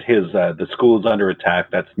now that his the school is under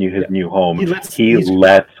attack, that's his new home. He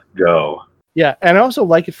lets go. Yeah, and I also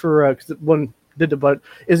like it for one did the but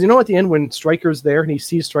is at the end when Stryker's there and he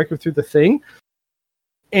sees Stryker through the thing,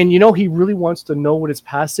 and he really wants to know what his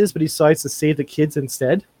past is, but he decides to save the kids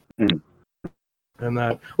instead. Mm-hmm.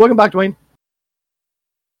 And welcome back, Dwayne.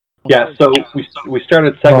 Yeah, so we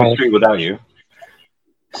started segment 3 without you.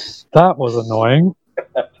 That was annoying.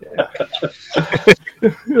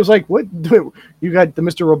 It was like, what? You got the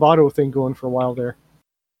Mr. Roboto thing going for a while there.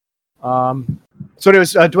 So it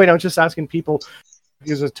was Dwayne. I was just asking people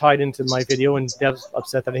because it was tied into my video, and Dev's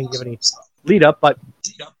upset that I didn't give any lead up. But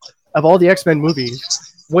of all the X-Men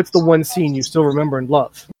movies, what's the one scene you still remember and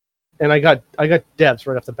love? And I got Debs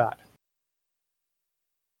right off the bat.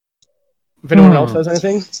 If anyone else has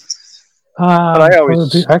anything, But I always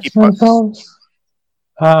the keep X-Men on- films.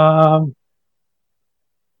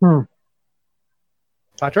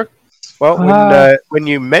 Patrick. Well, when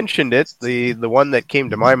you mentioned it, the one that came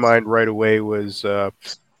to my mind right away was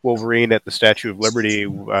Wolverine at the Statue of Liberty,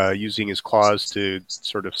 using his claws to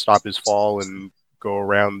sort of stop his fall and go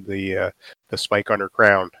around the spike on her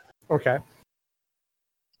crown. Okay.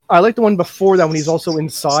 I like the one before that when he's also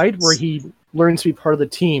inside, where he learns to be part of the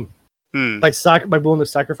team by willing to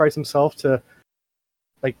sacrifice himself to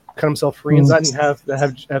like cut himself free and that, and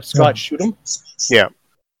have Scott shoot him. Yeah.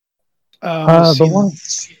 The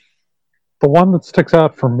one that sticks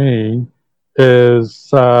out for me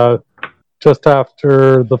is just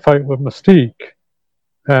after the fight with Mystique,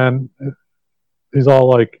 and he's all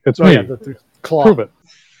like, "It's me. Yeah, the claw. Prove it."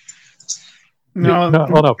 No,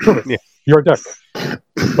 No, prove it. Yeah. You're a dick.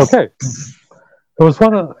 Okay. It was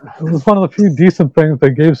one of the few decent things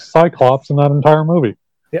they gave Cyclops in that entire movie.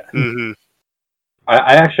 Yeah. Mm-hmm.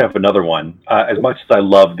 I actually have another one. As much as I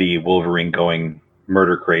love the Wolverine going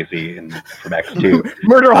murder crazy from X2,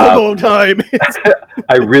 Murder hobo time.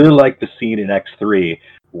 I really like the scene in X3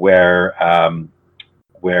 where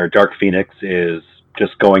Dark Phoenix is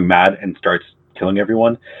just going mad and starts killing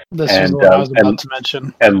everyone. This is what I was about to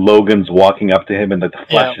mention. And Logan's walking up to him, and the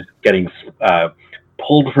flesh is getting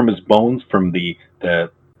pulled from his bones from the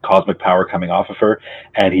cosmic power coming off of her,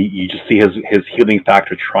 and you just see his healing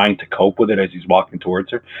factor trying to cope with it as he's walking towards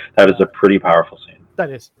her. That is a pretty powerful scene.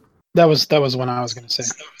 That was one I was going to say.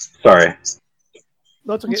 Sorry.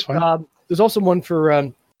 That's okay. That's fine. There's also one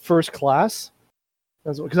for First Class,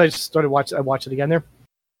 because I just started watching. I watched it again there.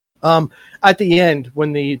 At the end,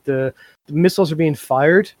 when the missiles are being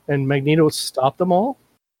fired and Magneto stopped them all,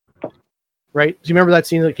 right? Do you remember that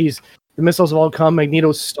scene? Like the missiles have all come,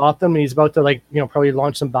 Magneto stopped them, and he's about to probably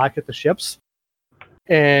launch them back at the ships.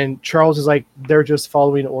 And Charles is like, they're just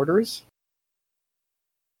following orders.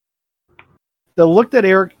 The look that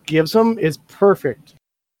Eric gives him is perfect.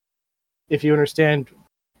 If you understand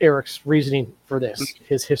Eric's reasoning for this,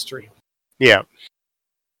 his history. Yeah.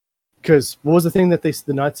 Because what was the thing that the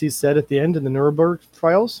Nazis said at the end in the Nuremberg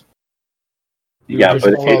trials? Yeah,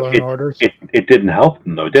 but it didn't help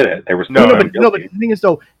them, though, did it? There was no, but the thing is,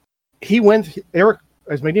 though, Eric,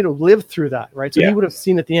 as Magneto, lived through that, right? So he would have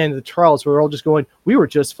seen at the end of the trials where we're all just going, we were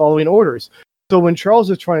just following orders. So when Charles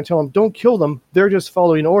is trying to tell him, don't kill them, they're just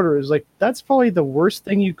following orders, like, that's probably the worst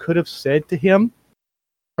thing you could have said to him.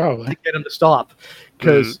 Probably. To get him to stop.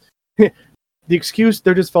 Because the excuse,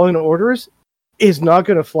 they're just following orders, is not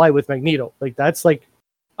going to fly with Magneto. Like, that's like,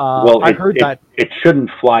 I heard that. It shouldn't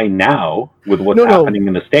fly now with what's happening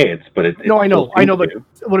in the States, but it I know, but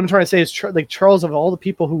what I'm trying to say is, Charles, of all the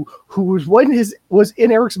people who was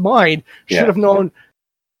in Eric's mind, should have known,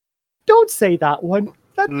 don't say that one.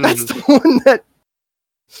 That's the one that,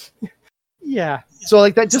 yeah. So,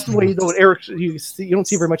 like, that, just the way, Eric, you don't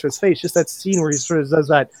see very much of his face, just that scene where he sort of does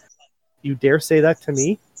that, you dare say that to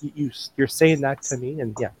me? You're saying that to me?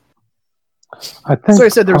 And, yeah. I think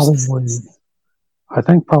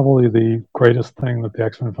probably the greatest thing that the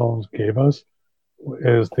X-Men films gave us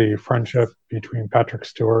is the friendship between Patrick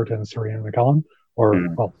Stewart and Sir Ian McKellen, well,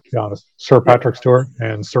 to be honest, Sir Patrick Stewart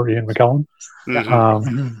and Sir Ian McKellen.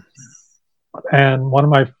 And one of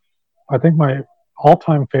my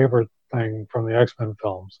all-time favorite thing from the X-Men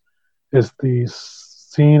films is the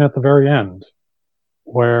scene at the very end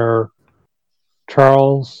where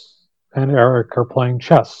Charles and Eric are playing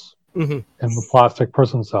chess in the plastic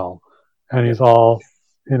prison cell. And he's all,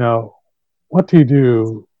 what do you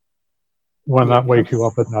do when that wakes you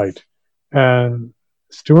up at night? And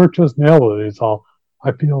Stewart just nailed it. He's all,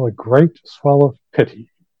 I feel a great swell of pity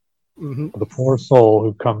for the poor soul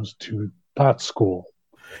who comes to that school.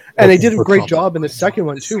 And they did a great job in the second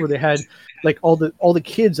one too, where they had like all the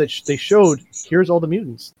kids that they showed. Here's all the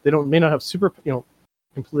mutants. They may not have super,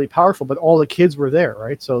 completely powerful, but all the kids were there,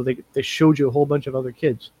 right? So they showed you a whole bunch of other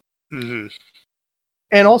kids. Mm-hmm.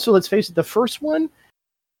 And also, let's face it, the first one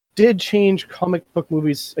did change comic book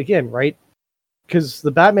movies again, right? Because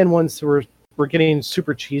the Batman ones were getting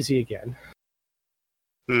super cheesy again.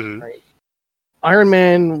 Right? Iron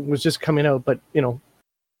Man was just coming out, but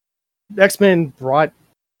X-Men brought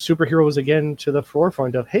superheroes again to the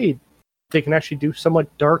forefront of, hey, they can actually do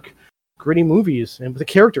somewhat dark, gritty movies and with the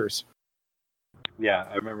characters. Yeah,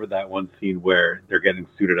 I remember that one scene where they're getting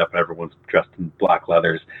suited up and everyone's dressed in black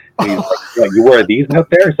leathers. And he's like, you wear these out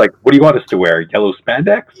there? It's like, what do you want us to wear? Yellow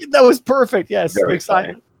spandex? That was perfect, yes. Very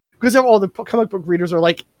exciting. Because all the comic book readers are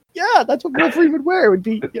like, Yeah, that's what Wolverine would wear. It would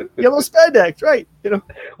be yellow spandex, right?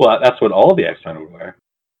 Well, that's what all the X-Men would wear.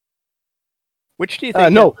 Which do you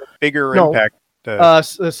think no. has a bigger No. impact?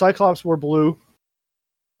 The Cyclops wore blue.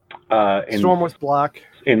 Storm was black.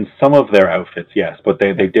 In some of their outfits, yes, but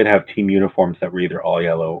they did have team uniforms that were either all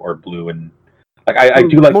yellow or blue, and like I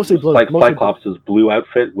do like mostly blue. Cyclops' blue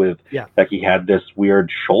outfit with like he had this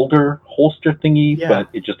weird shoulder holster thingy, but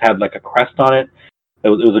it just had like a crest on it. It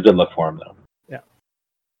was a good look for him though. Yeah,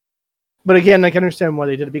 but again, I can understand why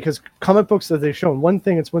they did it because comic books that they've shown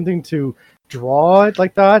it's one thing to draw it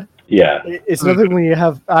like that. Yeah, it's another when you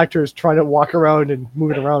have actors trying to walk around and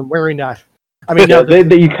move it around wearing that. I mean,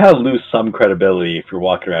 you kind of lose some credibility if you're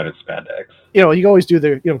walking around in spandex. You can always do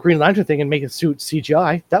the Green Lantern thing and make it suit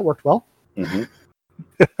CGI. That worked well. Mm-hmm.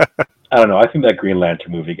 I don't know. I think that Green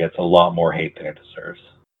Lantern movie gets a lot more hate than it deserves.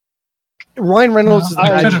 Ryan Reynolds is the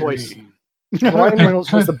bad choice. Ryan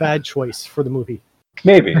Reynolds was the bad choice for the movie.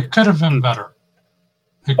 Maybe it could have been better.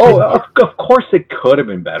 Of course it could have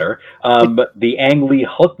been better. The Ang Lee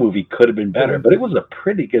Hulk movie could have been better, but it was a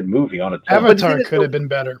pretty good movie on its own. Avatar could have been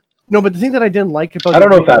better. No, but the thing that I didn't like about I don't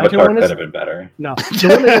know if Avatar could have been better. No,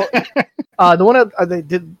 the one I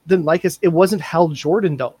didn't like is it wasn't Hal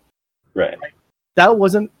Jordan though. Right.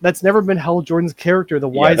 That's never been Hal Jordan's character. The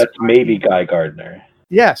wise. That's maybe Guy Gardner.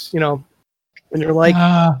 Yes, and you're like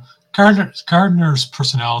Gardner's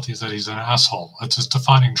personality is that he's an asshole. It's his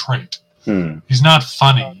defining trait. He's not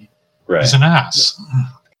funny. Right. He's an ass.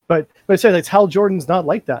 But I say like Hal Jordan's not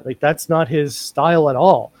like that. Like that's not his style at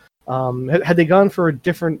all. Had they gone for a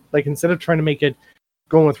different, like instead of trying to make it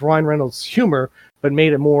going with Ryan Reynolds' humor, but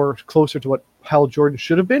made it more closer to what Hal Jordan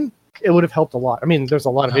should have been, it would have helped a lot. I mean, there's a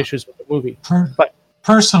lot of issues with the movie. But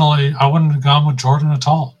personally, I wouldn't have gone with Jordan at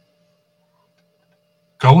all.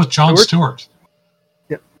 Go with Jon Stewart.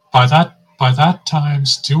 Yeah. By that time,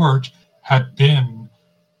 Stewart had been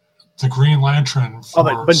the Green Lantern for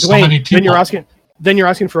but so Dwayne, many people. Then you're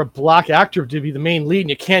asking for a black actor to be the main lead, and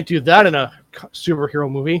you can't do that in a superhero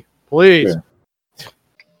movie. Please. Yeah.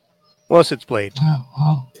 Unless it's Blade.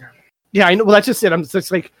 Yeah, I know. Well, that's just it. I'm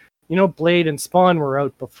just like, Blade and Spawn were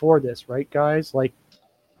out before this, right, guys? Like,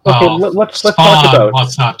 okay, let's talk about.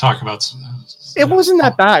 Let's not talk about. It wasn't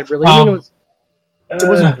that bad, really. It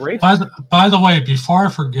wasn't great. By the way, before I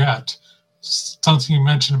forget, something you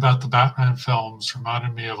mentioned about the Batman films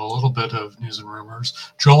reminded me of a little bit of news and rumors.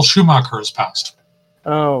 Joel Schumacher has passed.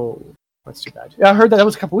 Oh, that's too bad. Yeah, I heard that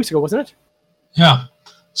was a couple weeks ago, wasn't it? Yeah.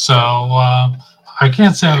 So I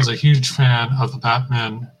can't say I was a huge fan of the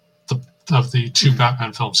Batman, of the two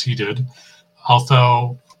Batman films he did,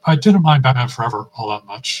 although I didn't mind Batman Forever all that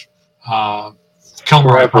much. Kilmer.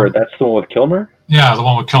 Forever, that's the one with Kilmer? Yeah, the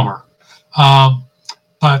one with Kilmer.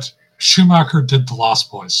 But Schumacher did The Lost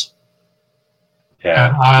Boys. Yeah.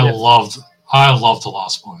 And I loved The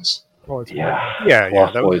Lost Boys. Oh,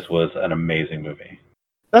 Lost Boys was an amazing movie.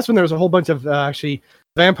 That's when there was a whole bunch of actually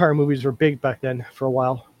vampire movies were big back then for a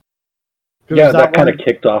while. Yeah, that kind of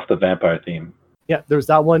kicked off the vampire theme. Yeah, there's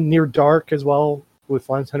that one, Near Dark, as well, with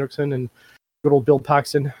Lance Henriksen and good old Bill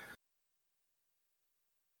Paxton.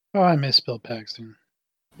 Oh, I miss Bill Paxton.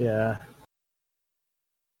 Yeah.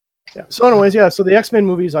 So anyways, so the X-Men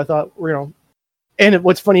movies I thought were, and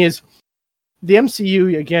what's funny is the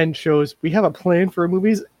MCU again shows we have a plan for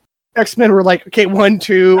movies. X-Men were like, okay, 1,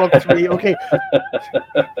 2, up 3, okay.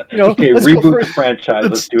 Okay, reboot the franchise.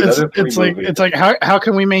 Let's do another 3 movies. It's like how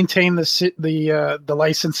can we maintain the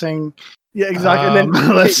licensing? Yeah, exactly. And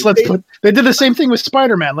then let's put. They did the same thing with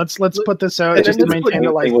Spider-Man. Let's put this out just to maintain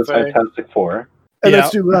the licensing. With Fantastic Four. And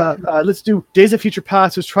let's do Days of Future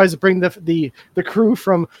Past, which tries to bring the crew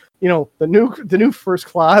from the new First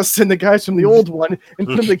Class and the guys from the old one and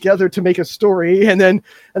put them together to make a story, and then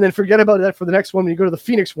forget about that for the next one. When you go to the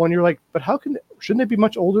Phoenix one, you're like, but shouldn't they be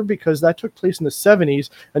much older because that took place in the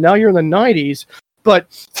 70s and now you're in the 90s? But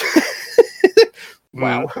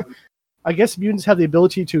wow, I guess mutants have the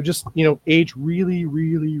ability to just age really,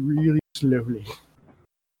 really, really slowly.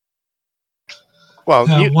 Well,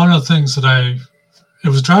 one of the things that it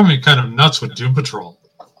was driving me kind of nuts with Doom Patrol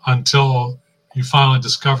until you finally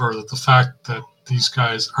discover that the fact that these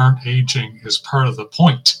guys aren't aging is part of the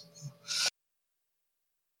point.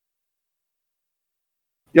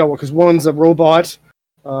 Yeah, well, because one's a robot,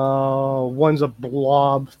 one's a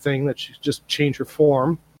blob thing that just changed her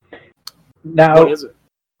form. Now, what is it?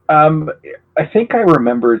 I think I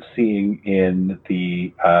remembered seeing in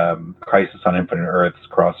the Crisis on Infinite Earths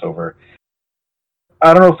crossover.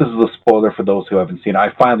 I don't know if this is a spoiler for those who haven't seen it.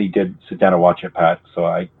 I finally did sit down and watch it, Pat, so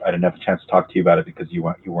I didn't have a chance to talk to you about it because you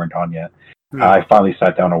weren't on yet. I finally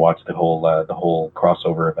sat down and watched the whole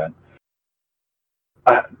crossover event.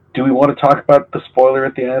 Do we want to talk about the spoiler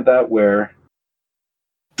at the end of that? Where?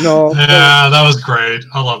 No. Yeah, that was great.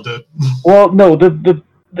 I loved it. Well, no.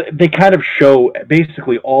 They kind of show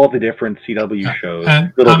basically all the different CW shows,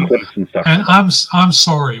 and little clips and stuff. And I'm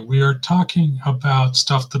sorry, we are talking about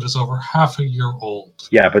stuff that is over half a year old.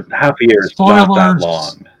 Yeah, but half a year is not that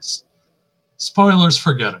long. Spoilers,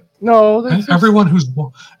 forget it. No, And everyone who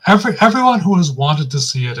has wanted to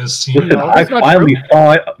see it has seen Listen, it. I finally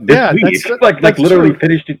saw it this week. That's Like literally true.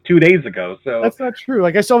 finished it 2 days ago. So That's not true.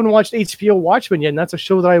 Like I still haven't watched HBO Watchmen yet, and that's a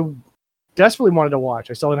show that I desperately wanted to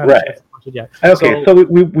watch. I still haven't had a chance to watch it yet. Okay, so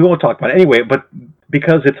we won't talk about it anyway. But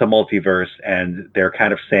because it's a multiverse, and they're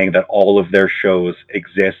kind of saying that all of their shows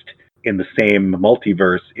exist in the same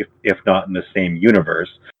multiverse, if not in the same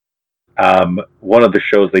universe. One of the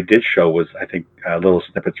shows they did show was, I think, little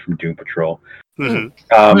snippets from Doom Patrol. Mm-hmm.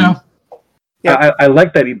 I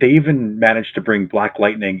like that they even managed to bring Black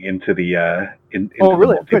Lightning into the into the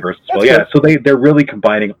multiverse as well. Yeah, so they're really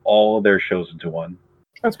combining all of their shows into one.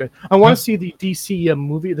 That's good. I want to see the DC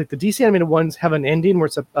movie. Like the DC animated ones have an ending where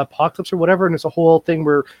it's a apocalypse or whatever, and it's a whole thing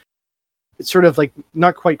where it's sort of like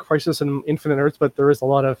not quite Crisis on Infinite Earths, but there is a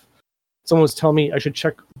lot of. Someone was telling me I should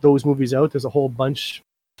check those movies out. There's a whole bunch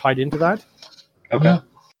tied into that. Okay. Yeah.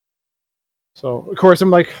 So of course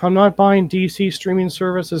I'm like, I'm not buying DC streaming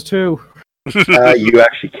services too. You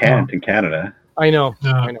actually can't in Canada. I know.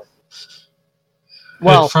 Yeah. I know.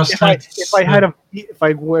 Well, frustrates- if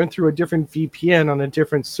I went through a different VPN on a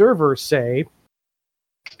different server, say,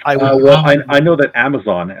 I would. I know that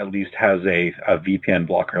Amazon at least has a VPN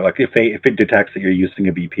blocker. Like if it detects that you're using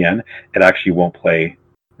a VPN, it actually won't play,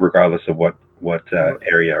 regardless of what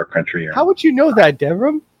area or country you're in. How would you know that,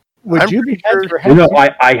 Deborah? Would I'm you be pretty sure? You know,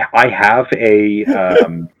 I have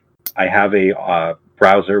a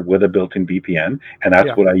browser with a built-in VPN, and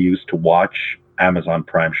that's what I use to watch Amazon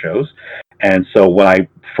Prime shows. And so when I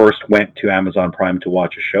first went to Amazon Prime to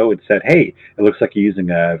watch a show, it said, "Hey, it looks like you're using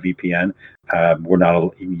a VPN.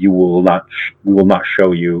 We will not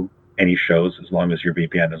show you any shows as long as your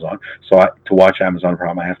VPN is on." So to watch Amazon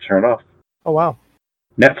Prime, I have to turn it off. Oh wow!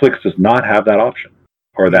 Netflix does not have that option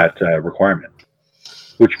or that requirement,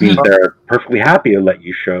 which means they're perfectly happy to let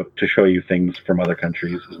you show you things from other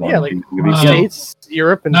countries as long as you use VPN. States,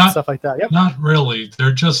 Europe, and stuff like that. Yep. Not really.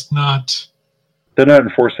 They're just not. They're not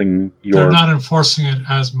enforcing They're not enforcing it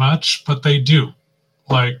as much, but they do.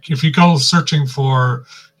 Like if you go searching for,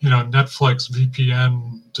 Netflix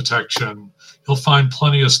VPN detection, you'll find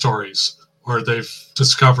plenty of stories where they've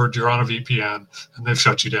discovered you're on a VPN and they've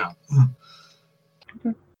shut you down.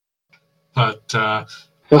 But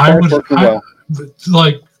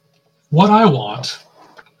what I want,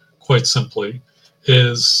 quite simply,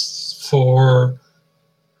 is for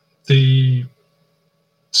the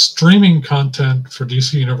streaming content for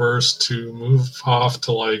DC Universe to move off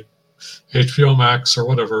to like HBO Max or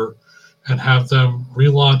whatever, and have them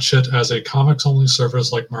relaunch it as a comics-only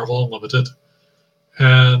service like Marvel Unlimited,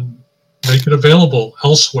 and make it available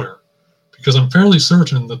elsewhere. Because I'm fairly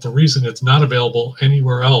certain that the reason it's not available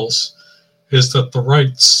anywhere else is that the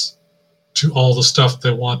rights to all the stuff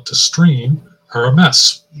they want to stream are a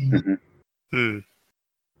mess. Mm-hmm.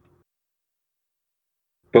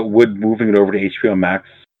 But would moving it over to HBO Max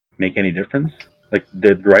make any difference? Like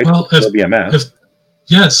the rights will still be a mess.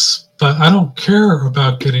 Yes, but I don't care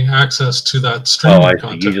about getting access to that streaming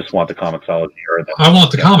content. You just want the comicsology or the. I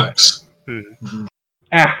want the comics. Mm-hmm.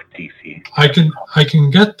 DC. I can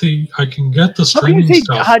get the streaming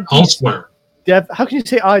stuff elsewhere. Dev, how can you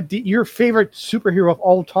say your favorite superhero of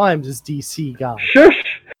all times is DC guy?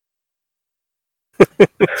 Shush.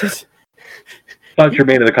 Not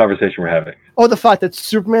germane to the conversation we're having. Oh, the fact that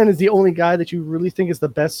Superman is the only guy that you really think is the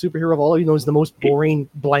best superhero of all, is the most boring,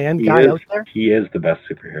 bland guy out there? He is the best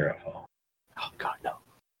superhero of all. Oh, God, no.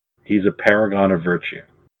 He's a paragon of virtue.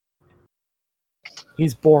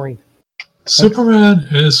 He's boring. Superman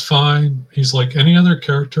is fine. He's like any other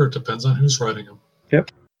character. It depends on who's writing him.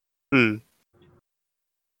 Yep.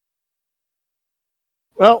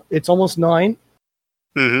 Well, it's almost 9.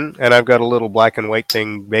 Mm-hmm. And I've got a little black and white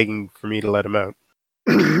thing begging for me to let him out.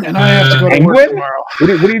 And I have to go to work tomorrow. What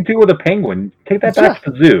do you do with a penguin? Take that back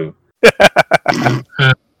to the zoo. And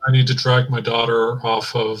I need to drag my daughter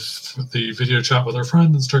off of the video chat with her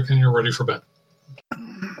friend and start getting her ready for bed.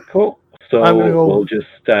 Cool. So we'll just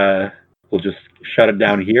shut it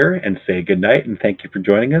down here and say good night and thank you for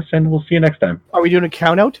joining us, and we'll see you next time. Are we doing a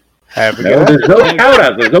count out? There's no count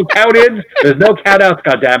outs. There's no count ins. There's no count outs,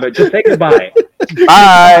 goddammit. Just say goodbye.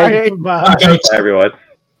 Bye. Bye. Bye, everyone.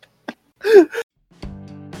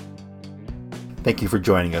 Thank you for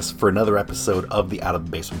joining us for another episode of the Out of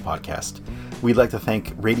the Basement podcast. We'd like to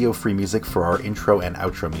thank Radio Free Music for our intro and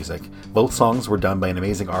outro music. Both songs were done by an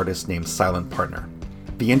amazing artist named Silent Partner.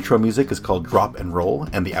 The intro music is called Drop and Roll,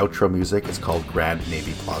 and the outro music is called Grand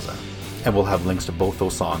Navy Plaza. And we'll have links to both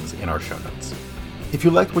those songs in our show notes. If you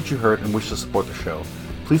liked what you heard and wish to support the show,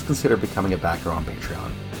 please consider becoming a backer on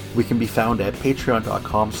Patreon. We can be found at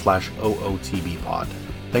patreon.com/OOTBpod.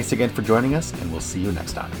 Thanks again for joining us, and we'll see you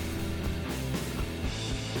next time.